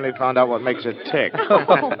 I finally found out what makes it tick.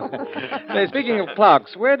 Say, speaking of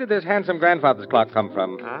clocks, where did this handsome grandfather's clock come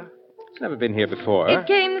from? Huh? It's never been here before. It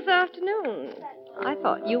came this afternoon. I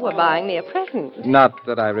thought you were buying me a present. Not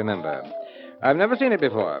that I remember. I've never seen it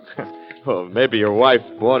before. Well, maybe your wife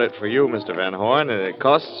bought it for you, Mr. Van Horn, and it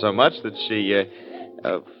costs so much that she...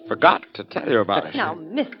 Forgot to tell you about it. Now,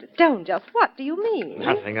 Mr. Stone, just what do you mean?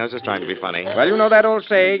 Nothing. I was just trying to be funny. Well, you know that old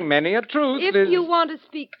saying, many a truth If is... you want to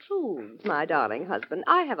speak truths, my darling husband,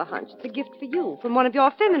 I have a hunch it's a gift for you from one of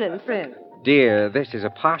your feminine friends. Dear, this is a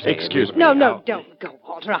party. Excuse me. No, don't go,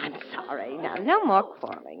 Walter. I'm sorry. Now, no more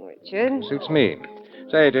quarreling, Richard. Suits me.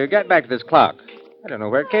 Say, to get back to this clock, I don't know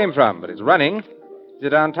where it came from, but it's running. Is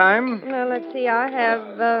it on time? Well, let's see. I have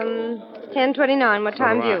 10:29. What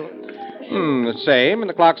time do you? The same, and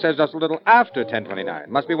the clock says just a little after 10:29.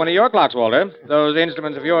 Must be one of your clocks, Walter. Those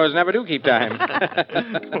instruments of yours never do keep time.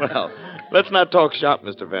 Well, let's not talk shop,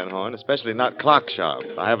 Mr. Van Horn, especially not clock shop.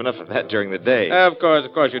 I have enough of that during the day. Of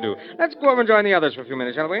course you do. Let's go over and join the others for a few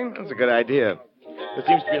minutes, shall we? That's a good idea. There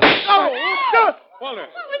seems to be Oh! Walter!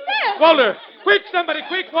 Walter! Quick, somebody,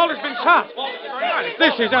 quick! Walter's been shot!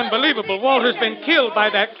 This is unbelievable. Walter's been killed by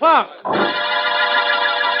that clock.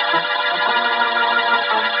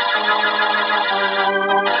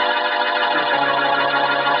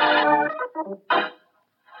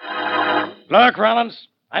 Look, Rollins,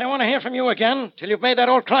 I don't want to hear from you again till you've made that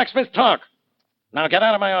old clocksmith talk. Now get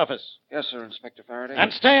out of my office. Yes, sir, Inspector Faraday.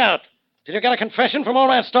 And stay out till you get a confession from old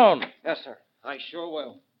man Stone. Yes, sir. I sure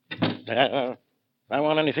will. If I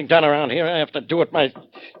want anything done around here, I have to do it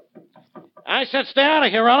I said stay out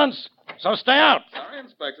of here, Rollins. So stay out. Sorry,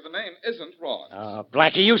 Inspector, the name isn't Rollins.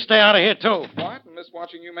 Blackie, you stay out of here, too. What? Miss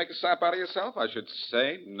watching you make a sap out of yourself? I should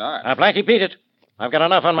say not. Blackie, beat it. I've got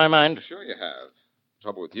enough on my mind. Sure you have.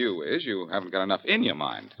 Trouble with you is you haven't got enough in your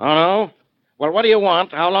mind. Oh, no? Well, what do you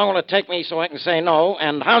want? How long will it take me so I can say no?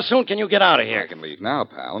 And how soon can you get out of here? I can leave now,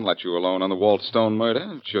 pal, and let you alone on the Walt Stone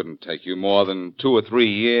murder. It shouldn't take you more than 2 or 3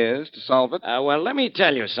 years to solve it. Well, let me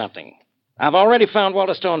tell you something. I've already found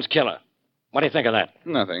Walter Stone's killer. What do you think of that?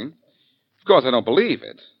 Nothing. Of course, I don't believe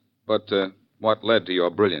it. But what led to your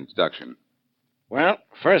brilliant deduction? Well,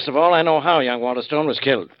 first of all, I know how young Walter Stone was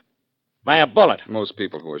killed. By a bullet. Most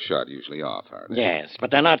people who are shot usually are, Faraday. Yes,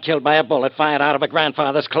 but they're not killed by a bullet fired out of a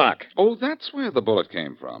grandfather's clock. Oh, that's where the bullet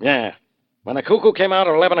came from. Yeah. When the cuckoo came out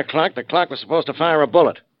at 11 o'clock, the clock was supposed to fire a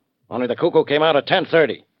bullet. Only the cuckoo came out at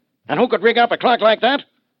 10:30. And who could rig up a clock like that?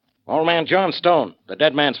 Old man John Stone, the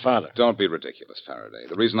dead man's father. Don't be ridiculous, Faraday.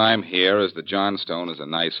 The reason I'm here is that John Stone is a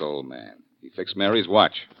nice old man. He fixed Mary's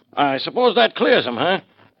watch. I suppose that clears him, huh?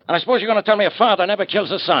 And I suppose you're going to tell me a father never kills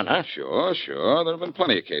his son, huh? Sure. There have been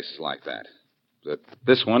plenty of cases like that. But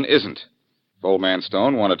this one isn't. If old man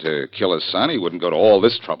Stone wanted to kill his son, he wouldn't go to all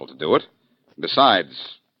this trouble to do it.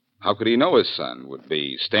 Besides, how could he know his son would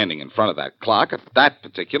be standing in front of that clock at that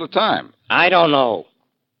particular time? I don't know.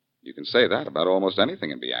 You can say that about almost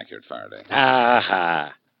anything and be accurate, Faraday.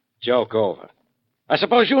 Aha. Joke over. I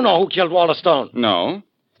suppose you know who killed Walter Stone. No.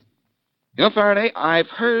 You know, Faraday, I've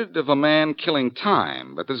heard of a man killing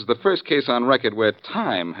time, but this is the first case on record where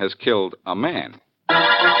time has killed a man. What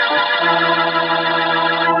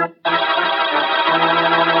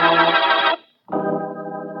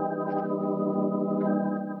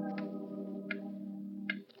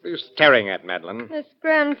are you staring at, Madeline? This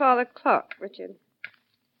grandfather clock, Richard.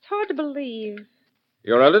 It's hard to believe.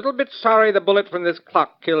 You're a little bit sorry the bullet from this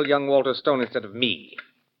clock killed young Walter Stone instead of me,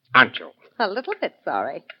 aren't you? A little bit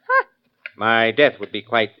sorry. Ha! My death would be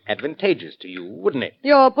quite advantageous to you, wouldn't it?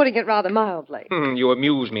 You're putting it rather mildly. You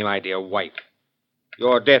amuse me, my dear wife.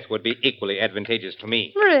 Your death would be equally advantageous to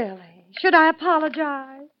me. Really? Should I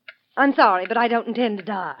apologize? I'm sorry, but I don't intend to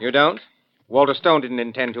die. You don't? Walter Stone didn't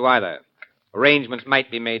intend to either. Arrangements might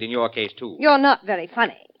be made in your case, too. You're not very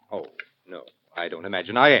funny. Oh, no. I don't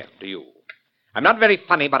imagine I am, do you? I'm not very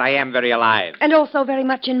funny, but I am very alive. And also very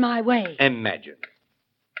much in my way. Imagine.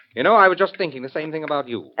 You know, I was just thinking the same thing about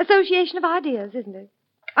you. Association of ideas, isn't it?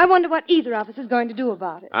 I wonder what either of us is going to do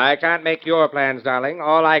about it. I can't make your plans, darling.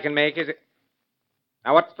 All I can make is...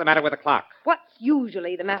 Now, what's the matter with the clock? What's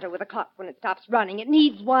usually the matter with a clock when it stops running? It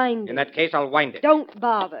needs winding. In that case, I'll wind it. Don't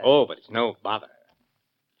bother. Oh, but it's no bother.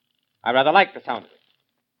 I rather like the sound of it.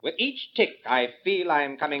 With each tick, I feel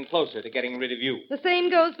I'm coming closer to getting rid of you. The same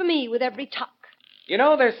goes for me with every tuck. You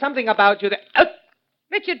know, there's something about you that...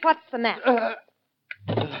 Richard, what's the matter?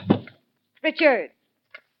 Richard!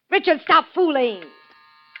 Richard, stop fooling!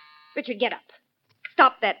 Richard, get up.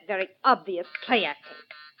 Stop that very obvious play acting.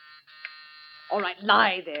 All right,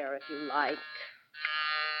 lie there if you like.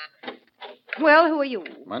 Well, who are you?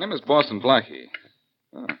 My name is Boston Blackie.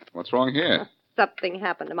 Oh, what's wrong here? Something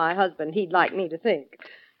happened to my husband he'd like me to think.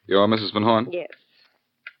 You're Mrs. Van Horn? Yes.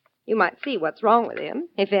 You might see what's wrong with him,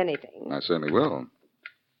 if anything. I certainly will.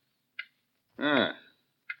 Well,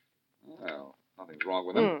 nothing's wrong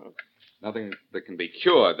with him. Nothing that can be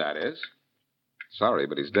cured, that is. Sorry,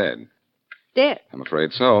 but he's dead. Dead? I'm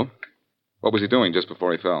afraid so. What was he doing just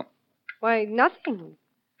before he fell? Why, nothing.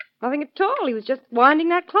 Nothing at all. He was just winding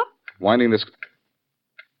that clock. Winding this...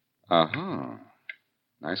 Uh-huh.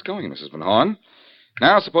 Nice going, Mrs. Van Horn.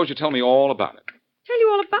 Now, suppose you tell me all about it. Tell you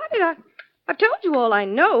all about it. I've told you all I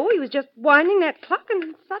know. He was just winding that clock,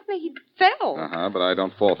 and suddenly he fell. Uh-huh, but I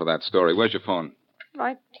don't fall for that story. Where's your phone?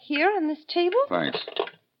 Right here on this table. Thanks. Who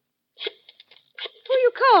are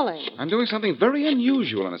you calling? I'm doing something very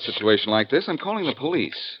unusual in a situation like this. I'm calling the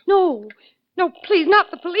police. No, please,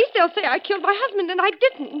 not the police. They'll say I killed my husband, and I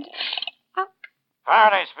didn't.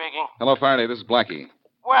 Faraday speaking. Hello, Faraday. This is Blackie.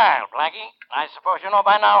 Well, Blackie, I suppose you know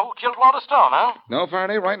by now who killed Walter Stone, huh? No,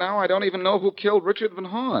 Faraday, right now I don't even know who killed Richard Van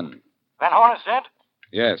Horn. Van Horn is dead?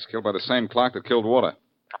 Yes, killed by the same clock that killed Walter.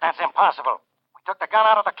 But that's impossible. We took the gun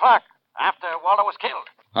out of the clock after Walter was killed.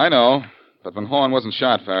 I know, but Van Horn wasn't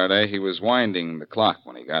shot, Faraday. He was winding the clock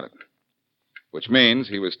when he got it. Which means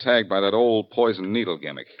he was tagged by that old poison needle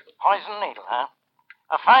gimmick. Poison needle, huh?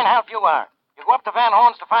 A fine help you are. You go up to Van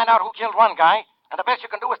Horn's to find out who killed one guy, and the best you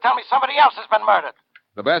can do is tell me somebody else has been murdered.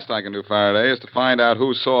 The best I can do, Faraday, is to find out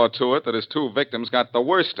who saw to it that his two victims got the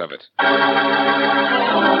worst of it.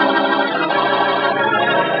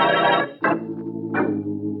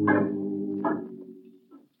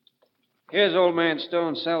 Here's old man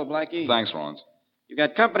Stone's cell, Blackie. Thanks, Rawlins. You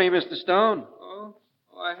got company, Mr. Stone? Oh,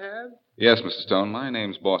 I have? Yes, Mr. Stone. My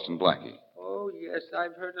name's Boston Blackie. Oh, yes,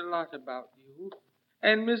 I've heard a lot about you.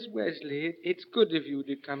 And, Miss Wesley, it's good of you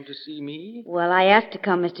to come to see me. Well, I asked to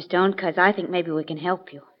come, Mr. Stone, because I think maybe we can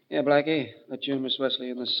help you. Yeah, Blackie. Let you and Miss Wesley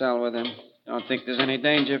in the cell with him. Don't think there's any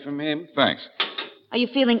danger from him. Thanks. Are you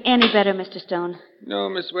feeling any better, Mr. Stone? No,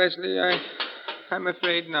 Miss Wesley, I'm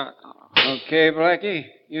afraid not. Okay, Blackie.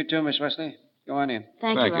 You too, Miss Wesley. Go on in.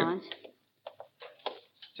 Thank you, Rawlins.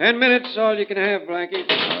 10 minutes, all you can have, Blackie.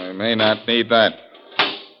 I may not need that.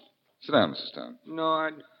 Sit down, Mrs. Stone. No,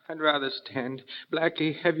 I'd rather stand.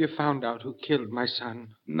 Blackie, have you found out who killed my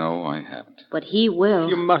son? No, I haven't. But he will.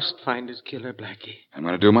 You must find his killer, Blackie. I'm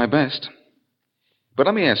going to do my best. But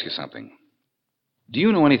let me ask you something. Do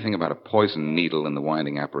you know anything about a poison needle in the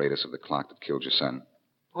winding apparatus of the clock that killed your son?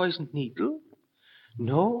 Poison needle?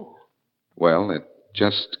 No. Well, it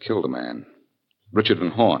just killed a man. Richard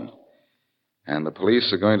Van Horn. And the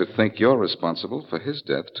police are going to think you're responsible for his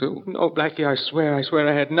death, too. No, Blackie, I swear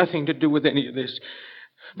I had nothing to do with any of this.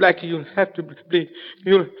 Blackie, you'll have to believe.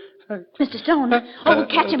 Mr. Stone.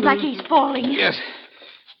 Catch him, Blackie. He's falling. Yes.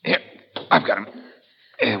 Here, I've got him.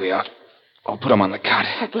 Here we are. I'll put him on the cot.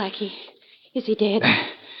 Oh, Blackie. Is he dead?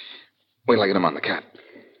 Wait till I get him on the cot.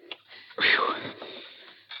 Whew.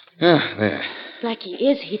 Yeah, there. Blackie,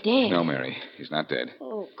 is he dead? No, Mary. He's not dead.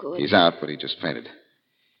 Oh, good. He's out, but he just fainted.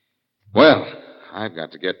 Well, I've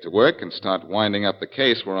got to get to work and start winding up the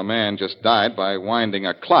case where a man just died by winding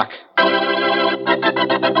a clock.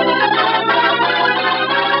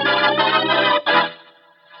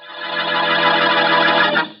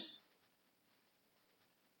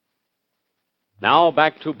 Now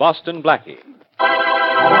back to Boston Blackie.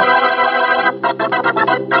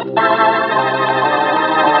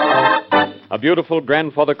 A beautiful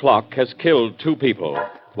grandfather clock has killed two people.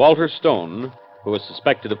 Walter Stone, who is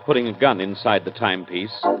suspected of putting a gun inside the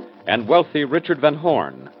timepiece, and wealthy Richard Van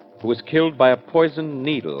Horn, who was killed by a poisoned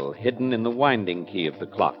needle hidden in the winding key of the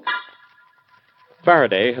clock.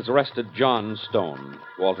 Faraday has arrested John Stone,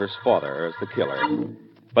 Walter's father, as the killer.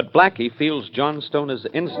 But Blackie feels John Stone is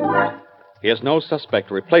innocent. He has no suspect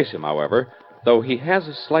to replace him, however, though he has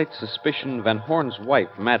a slight suspicion Van Horn's wife,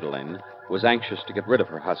 Madeline, was anxious to get rid of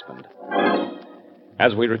her husband.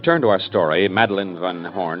 As we return to our story, Madeline Van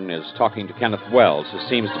Horn is talking to Kenneth Wells, who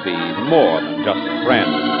seems to be more than just a friend.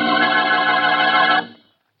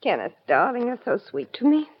 Kenneth, darling, you're so sweet to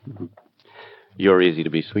me. You're easy to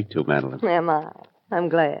be sweet to, Madeline. Am I? I'm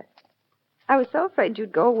glad. I was so afraid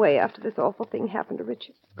you'd go away after this awful thing happened to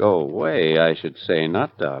Richard. Go away, I should say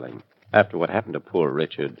not, darling. After what happened to poor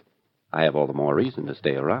Richard, I have all the more reason to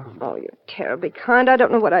stay around. Oh, you're terribly kind. I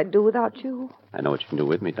don't know what I'd do without you. I know what you can do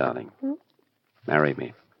with me, darling. Marry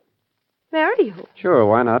me. Marry you? Sure,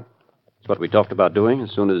 why not? It's what we talked about doing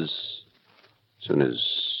as soon as,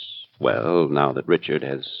 well, now that Richard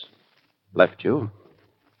has left you.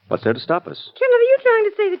 What's there to stop us? Kenneth, are you trying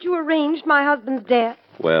to say that you arranged my husband's death?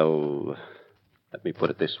 Well, let me put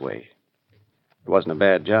it this way. It wasn't a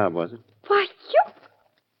bad job, was it? Why, you...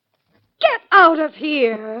 Get out of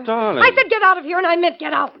here. Darling. I said get out of here, and I meant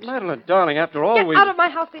get out. Madeline, darling, after all Get out of my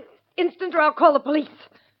house this instant, or I'll call the police.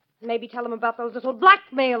 Maybe tell them about those little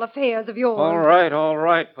blackmail affairs of yours. All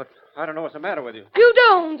right, but I don't know what's the matter with you. You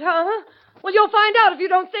don't, huh? Well, you'll find out if you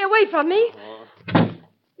don't stay away from me.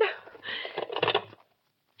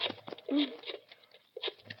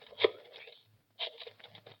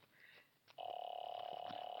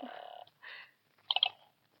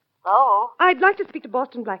 Hello? I'd like to speak to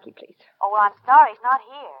Boston Blackie, please. Oh, well, I'm sorry he's not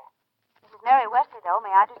here. This is Mary Wesley, though.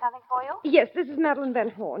 May I do something for you? Yes, this is Madeline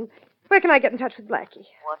Van Horn. Where can I get in touch with Blackie?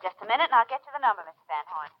 Well, just a minute, and I'll get you the number, Mrs. Van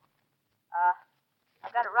Horn.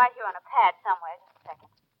 I've got it right here on a pad somewhere. Just a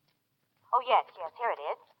second. Oh, yes, here it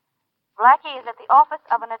is. Blackie is at the office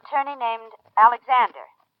of an attorney named Alexander.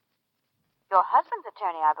 Your husband's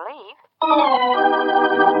attorney, I believe.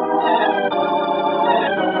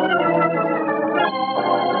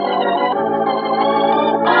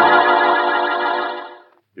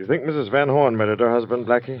 You think Mrs. Van Horn murdered her husband,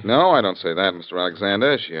 Blackie? No, I don't say that, Mr.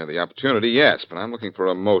 Alexander. She had the opportunity, yes, but I'm looking for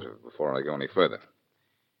a motive before I go any further.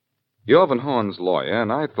 You're Van Horn's lawyer,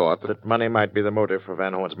 and I thought that money might be the motive for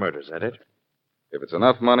Van Horn's murder, is that it? if it's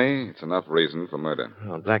enough money, it's enough reason for murder.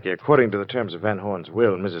 Well, Blackie, according to the terms of Van Horn's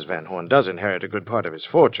will, Mrs. Van Horn does inherit a good part of his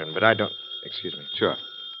fortune, but I don't... Excuse me. Sure.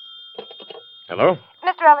 Hello?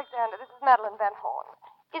 Mr. Alexander, this is Madeline Van Horn.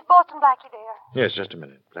 Is Boston Blackie there? Yes, just a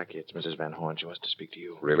minute. Blackie, it's Mrs. Van Horn. She wants to speak to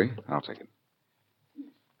you. Really? I'll take it.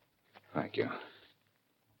 Thank you.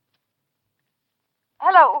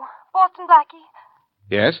 Hello, Boston Blackie.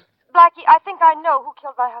 Yes? Blackie, I think I know who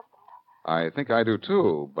killed my husband. I think I do,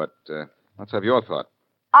 too, but let's have your thought.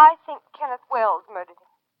 I think Kenneth Wells murdered him.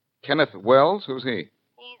 Kenneth Wells? Who's he?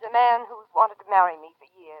 He's a man who's wanted to marry me for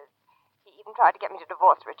years. He even tried to get me to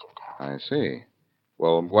divorce Richard. I see.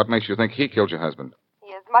 Well, what makes you think he killed your husband?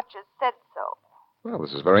 He as much as said so. Well,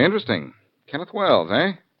 this is very interesting. Kenneth Wells,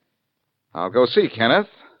 eh? I'll go see Kenneth,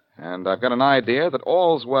 and I've got an idea that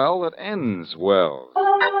all's well that ends well.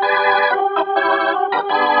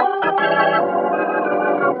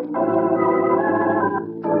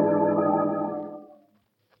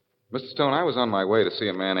 Mr. Stone, I was on my way to see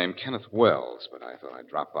a man named Kenneth Wells, but I thought I'd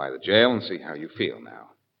drop by the jail and see how you feel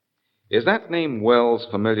now. Is that name Wells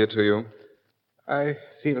familiar to you? I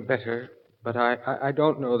feel better, but I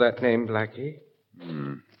don't know that name, Blackie.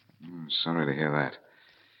 I'm sorry to hear that.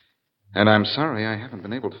 And I'm sorry I haven't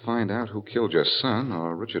been able to find out who killed your son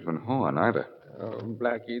or Richard Van Horn either. Oh,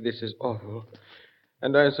 Blackie, this is awful.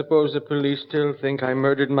 And I suppose the police still think I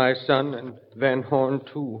murdered my son and Van Horn,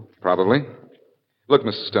 too. Probably. Look,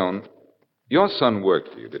 Mr. Stone, your son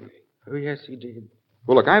worked for you, didn't he? Oh, yes, he did.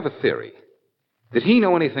 Well, look, I have a theory. Did he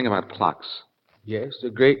know anything about clocks? Yes, a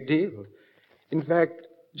great deal. In fact,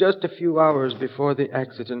 just a few hours before the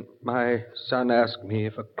accident, my son asked me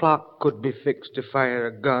if a clock could be fixed to fire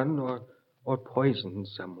a gun or poison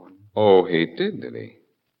someone. Oh, he did he?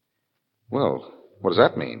 Well, what does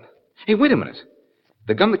that mean? Hey, wait a minute.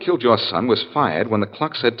 The gun that killed your son was fired when the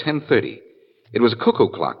clock said 10:30. It was a cuckoo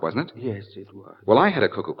clock, wasn't it? Yes, it was. Well, I had a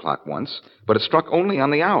cuckoo clock once, but it struck only on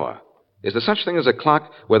the hour. Is there such thing as a clock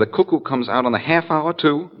where the cuckoo comes out on the half hour,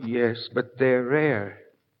 too? Yes, but they're rare.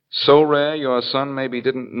 So rare your son maybe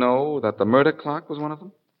didn't know that the murder clock was one of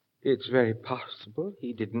them? It's very possible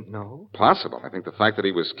he didn't know. Possible. I think the fact that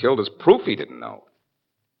he was killed is proof he didn't know.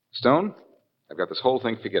 Stone, I've got this whole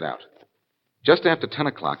thing figured out. Just after 10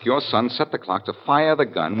 o'clock, your son set the clock to fire the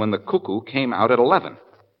gun when the cuckoo came out at 11.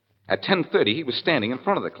 At 10:30, he was standing in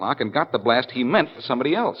front of the clock and got the blast he meant for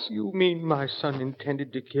somebody else. You mean my son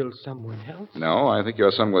intended to kill someone else? No, I think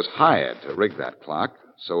your son was hired to rig that clock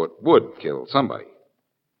so it would kill somebody.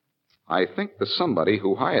 I think the somebody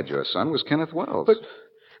who hired your son was Kenneth Wells.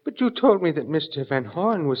 But you told me that Mr. Van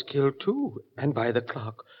Horn was killed, too, and by the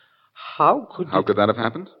clock. How could that have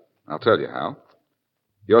happened? I'll tell you how.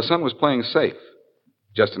 Your son was playing safe.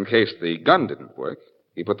 Just in case the gun didn't work,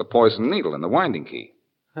 he put the poison needle in the winding key.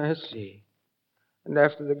 I see. And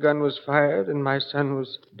after the gun was fired and my son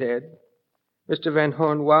was dead, Mr. Van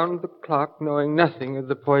Horn wound the clock knowing nothing of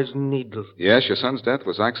the poison needle. Yes, your son's death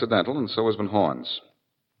was accidental, and so was Van Horn's.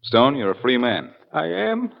 Stone, you're a free man. I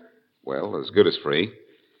am? Well, as good as free.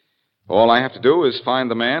 All I have to do is find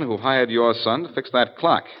the man who hired your son to fix that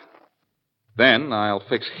clock. Then I'll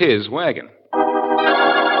fix his wagon.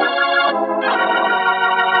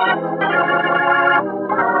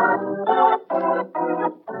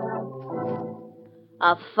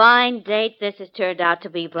 A fine date this has turned out to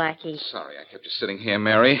be, Blackie. Sorry I kept you sitting here,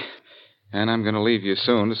 Mary. And I'm going to leave you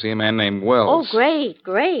soon to see a man named Wells. Oh, great,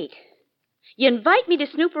 great. You invite me to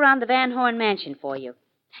snoop around the Van Horn mansion for you.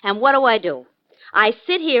 And what do? I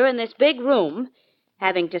sit here in this big room,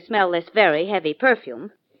 having to smell this very heavy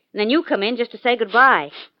perfume, and then you come in just to say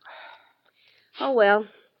goodbye. Oh, well,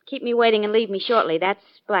 keep me waiting and leave me shortly. That's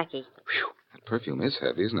Blackie. Whew, that perfume is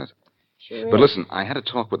heavy, isn't it? Sure But is. listen, I had a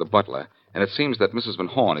talk with the butler, and it seems that Mrs. Van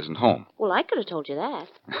Horn isn't home. Well, I could have told you that.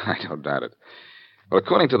 I don't doubt it. Well,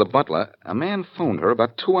 according to the butler, a man phoned her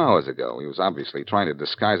about 2 hours ago. He was obviously trying to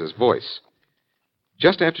disguise his voice.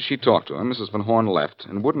 Just after she talked to him, Mrs. Van Horn left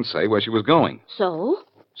and wouldn't say where she was going. So?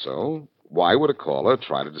 So, why would a caller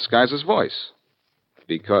try to disguise his voice?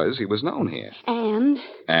 Because he was known here. And?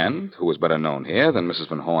 And who was better known here than Mrs.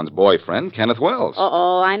 Van Horn's boyfriend, Kenneth Wells?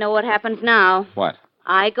 Uh-oh, I know what happens now. What?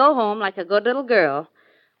 I go home like a good little girl,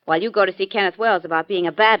 while you go to see Kenneth Wells about being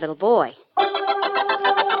a bad little boy.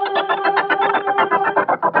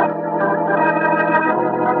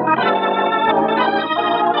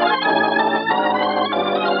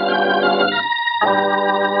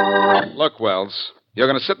 Look, Wells, you're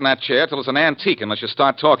going to sit in that chair till it's an antique unless you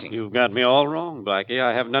start talking. You've got me all wrong, Blackie.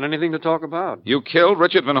 I haven't done anything to talk about. You killed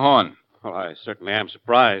Richard Van Horn. Well, I certainly am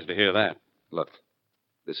surprised to hear that. Look,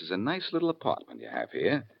 this is a nice little apartment you have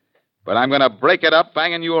here, but I'm going to break it up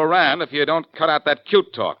banging you around if you don't cut out that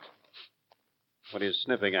cute talk. What are you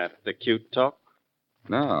sniffing at? The cute talk?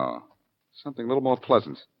 No, something a little more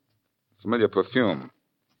pleasant. Familiar perfume.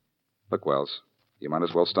 Look, Wells, you might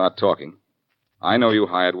as well start talking. I know you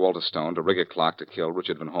hired Walter Stone to rig a clock to kill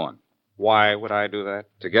Richard Van Horn. Why would I do that?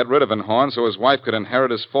 To get rid of Van Horn so his wife could inherit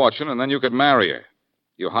his fortune and then you could marry her.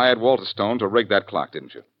 You hired Walter Stone to rig that clock,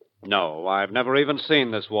 didn't you? No, I've never even seen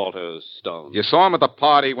this Walter Stone. You saw him at the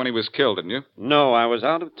party when he was killed, didn't you? No, I was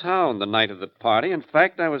out of town the night of the party. In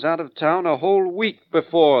fact, I was out of town a whole week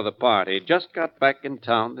before the party. Just got back in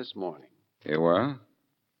town this morning. You were?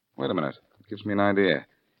 Wait a minute. It gives me an idea.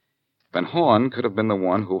 Van Horn could have been the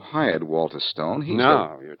one who hired Walter Stone.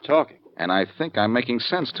 Now you're talking. And I think I'm making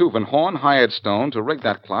sense, too. Van Horn hired Stone to rig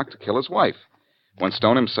that clock to kill his wife. When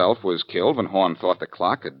Stone himself was killed, Van Horn thought the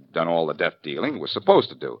clock had done all the death dealing it was supposed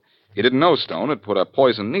to do. He didn't know Stone had put a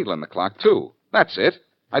poison needle in the clock, too. That's it.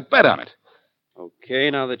 I'd bet on it.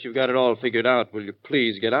 Okay, now that you've got it all figured out, will you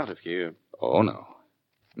please get out of here? Oh, no.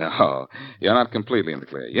 No, you're not completely in the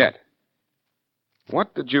clear yet.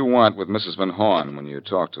 What did you want with Mrs. Van Horn when you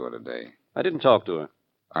talked to her today? I didn't talk to her.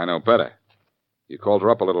 I know better. You called her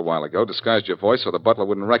up a little while ago, disguised your voice so the butler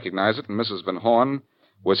wouldn't recognize it, and Mrs. Van Horn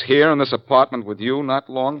was here in this apartment with you not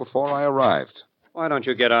long before I arrived. Why don't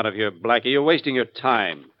you get out of here, Blackie? You're wasting your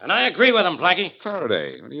time. And I agree with him, Blackie.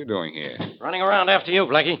 Faraday, what are you doing here? Running around after you,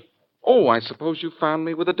 Blackie. Oh, I suppose you found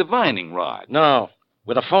me with a divining rod. No,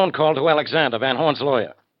 with a phone call to Alexander, Van Horn's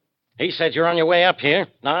lawyer. He said you're on your way up here.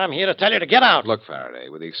 Now I'm here to tell you to get out. Look, Faraday,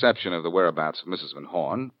 with the exception of the whereabouts of Mrs. Van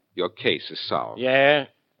Horn, your case is solved. Yeah?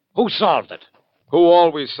 Who solved it? Who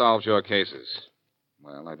always solves your cases?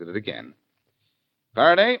 Well, I did it again.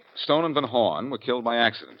 Faraday, Stone and Van Horn were killed by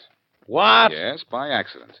accident. What? Yes, by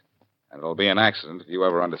accident. And it'll be an accident if you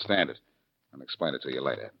ever understand it. I'll explain it to you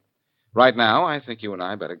later. Right now, I think you and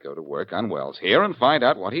I better go to work on Wells here and find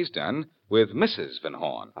out what he's done with Mrs. Van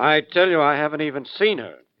Horn. I tell you, I haven't even seen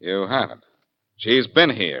her. You haven't. She's been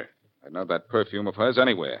here. I'd know that perfume of hers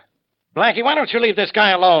anywhere. Blackie, why don't you leave this guy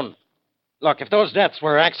alone? Look, if those deaths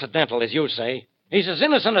were accidental, as you say, he's as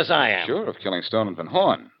innocent as I am. Sure, of killing Stone and Van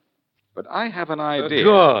Horn. But I have an idea.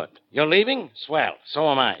 Good. You're leaving? Swell. So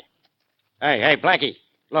am I. Hey, Blackie.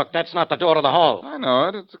 Look, that's not the door to the hall. I know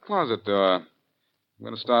it. It's a closet door. I'm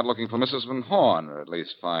going to start looking for Mrs. Van Horn, or at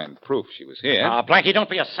least find proof she was here. Blackie, don't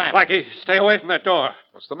be a sap. Blackie, stay away from that door.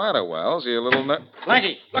 What's the matter, Wells? You a little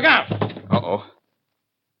Blackie, look out! Uh-oh.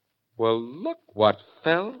 Well, look what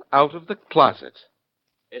fell out of the closet.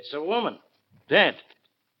 It's a woman. Dead.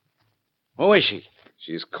 Who is she?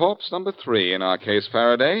 She's corpse number 3 in our case,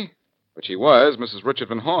 Faraday. But she was Mrs. Richard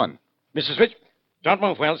Van Horn. Mrs. Rich? Don't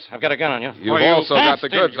move, Wells. I've got a gun on you. You've also got the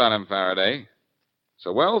goods on him, Faraday.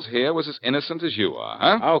 So Wells here was as innocent as you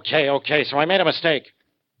are, huh? Okay, so I made a mistake.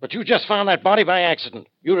 But you just found that body by accident.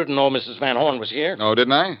 You didn't know Mrs. Van Horn was here. No,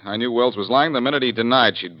 didn't I? I knew Wells was lying the minute he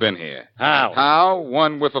denied she'd been here. How? How?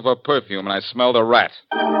 One whiff of her perfume, and I smelled a rat.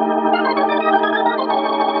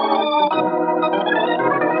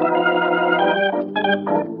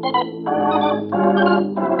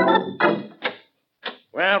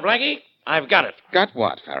 Well, Blackie, I've got it. Got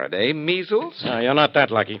what, Faraday? Measles? No, you're not that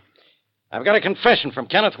lucky. I've got a confession from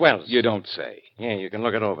Kenneth Wells. You don't say. Yeah, you can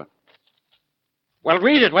look it over. Well,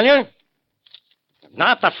 read it, will you?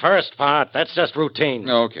 Not the first part. That's just routine.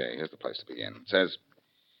 Okay, here's the place to begin. It says,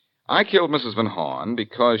 I killed Mrs. Van Horn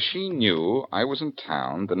because she knew I was in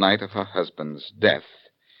town the night of her husband's death,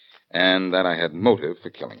 and that I had motive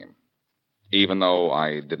for killing him. Even though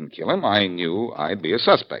I didn't kill him, I knew I'd be a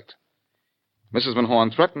suspect. Mrs. Van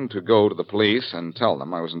Horn threatened to go to the police and tell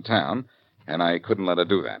them I was in town, and I couldn't let her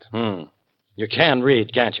do that. You can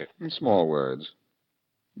read, can't you? In small words.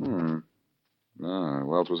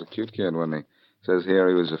 Wells was a cute kid, wasn't he? Says here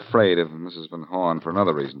he was afraid of Mrs. Van Horn for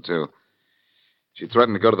another reason, too. She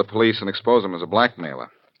threatened to go to the police and expose him as a blackmailer.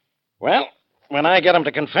 Well, when I get them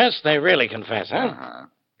to confess, they really confess, huh?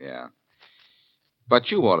 Yeah.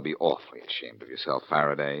 But you ought to be awfully ashamed of yourself,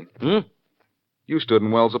 Faraday. You stood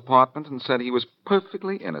in Wells' apartment and said he was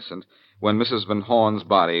perfectly innocent when Mrs. Van Horn's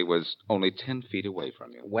body was only 10 feet away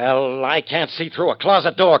from you. Well, I can't see through a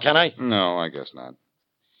closet door, can I? No, I guess not.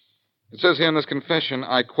 It says here in this confession,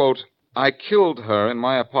 I quote, I killed her in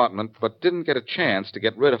my apartment, but didn't get a chance to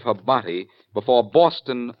get rid of her body before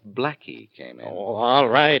Boston Blackie came in. Oh, all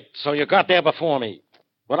right. So you got there before me.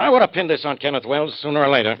 But I would have pinned this on Kenneth Wells sooner or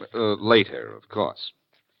later. Later, of course.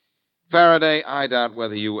 Faraday, I doubt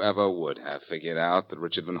whether you ever would have figured out that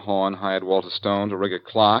Richard Van Horn hired Walter Stone to rig a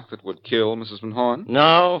clock that would kill Mrs. Van Horn.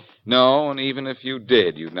 No? No, and even if you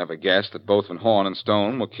did, you'd never guess that both Van Horn and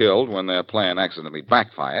Stone were killed when their plan accidentally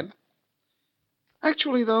backfired.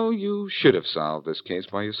 Actually, though, you should have solved this case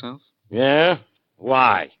by yourself. Yeah?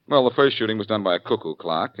 Why? Well, the first shooting was done by a cuckoo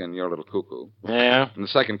clock, and you're a little cuckoo. Yeah? And the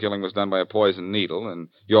second killing was done by a poisoned needle, and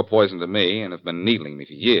you're poison to me and have been needling me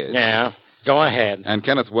for years. Yeah? Go ahead. And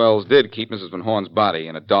Kenneth Wells did keep Mrs. Van Horn's body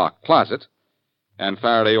in a dark closet. And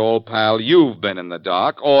Faraday, old pal, you've been in the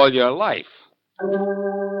dark all your life.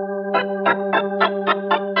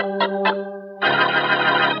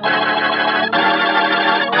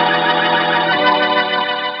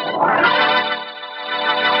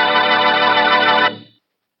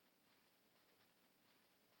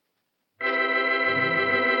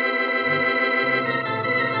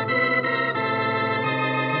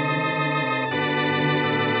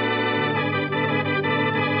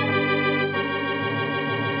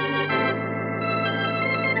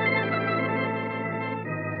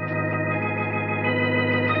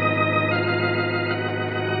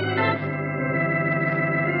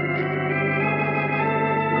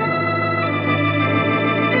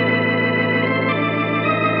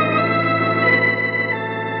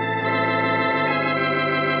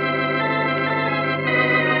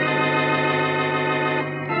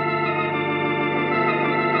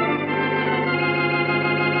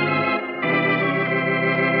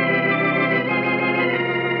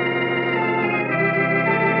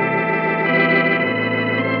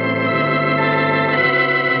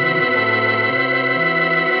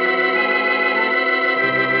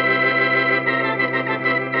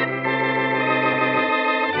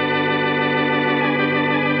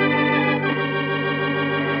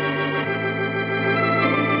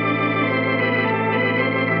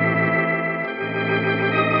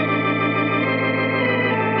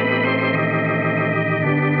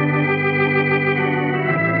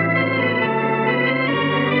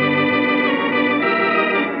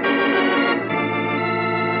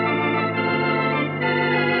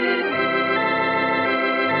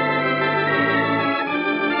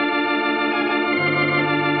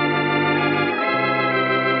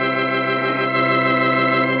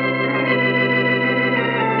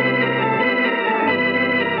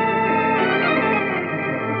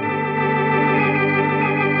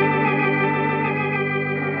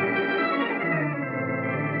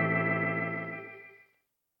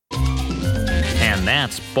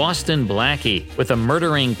 That's Boston Blackie with a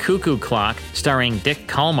murdering cuckoo clock starring Dick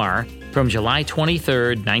Kalmar from July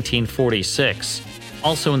 23, 1946.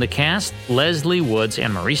 Also in the cast, Leslie Woods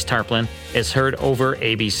and Maurice Tarplin is heard over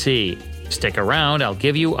ABC. Stick around, I'll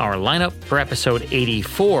give you our lineup for episode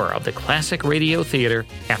 84 of the Classic Radio Theater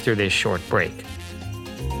after this short break.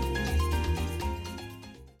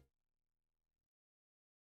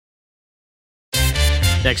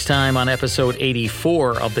 Next time on episode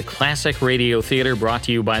 84 of the Classic Radio Theater, brought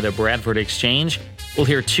to you by the Bradford Exchange, we'll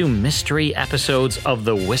hear 2 mystery episodes of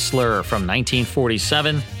The Whistler from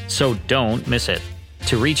 1947, so don't miss it.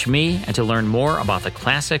 To reach me and to learn more about the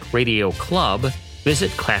Classic Radio Club,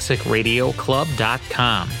 visit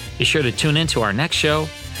classicradioclub.com. Be sure to tune in to our next show.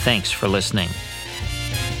 Thanks for listening.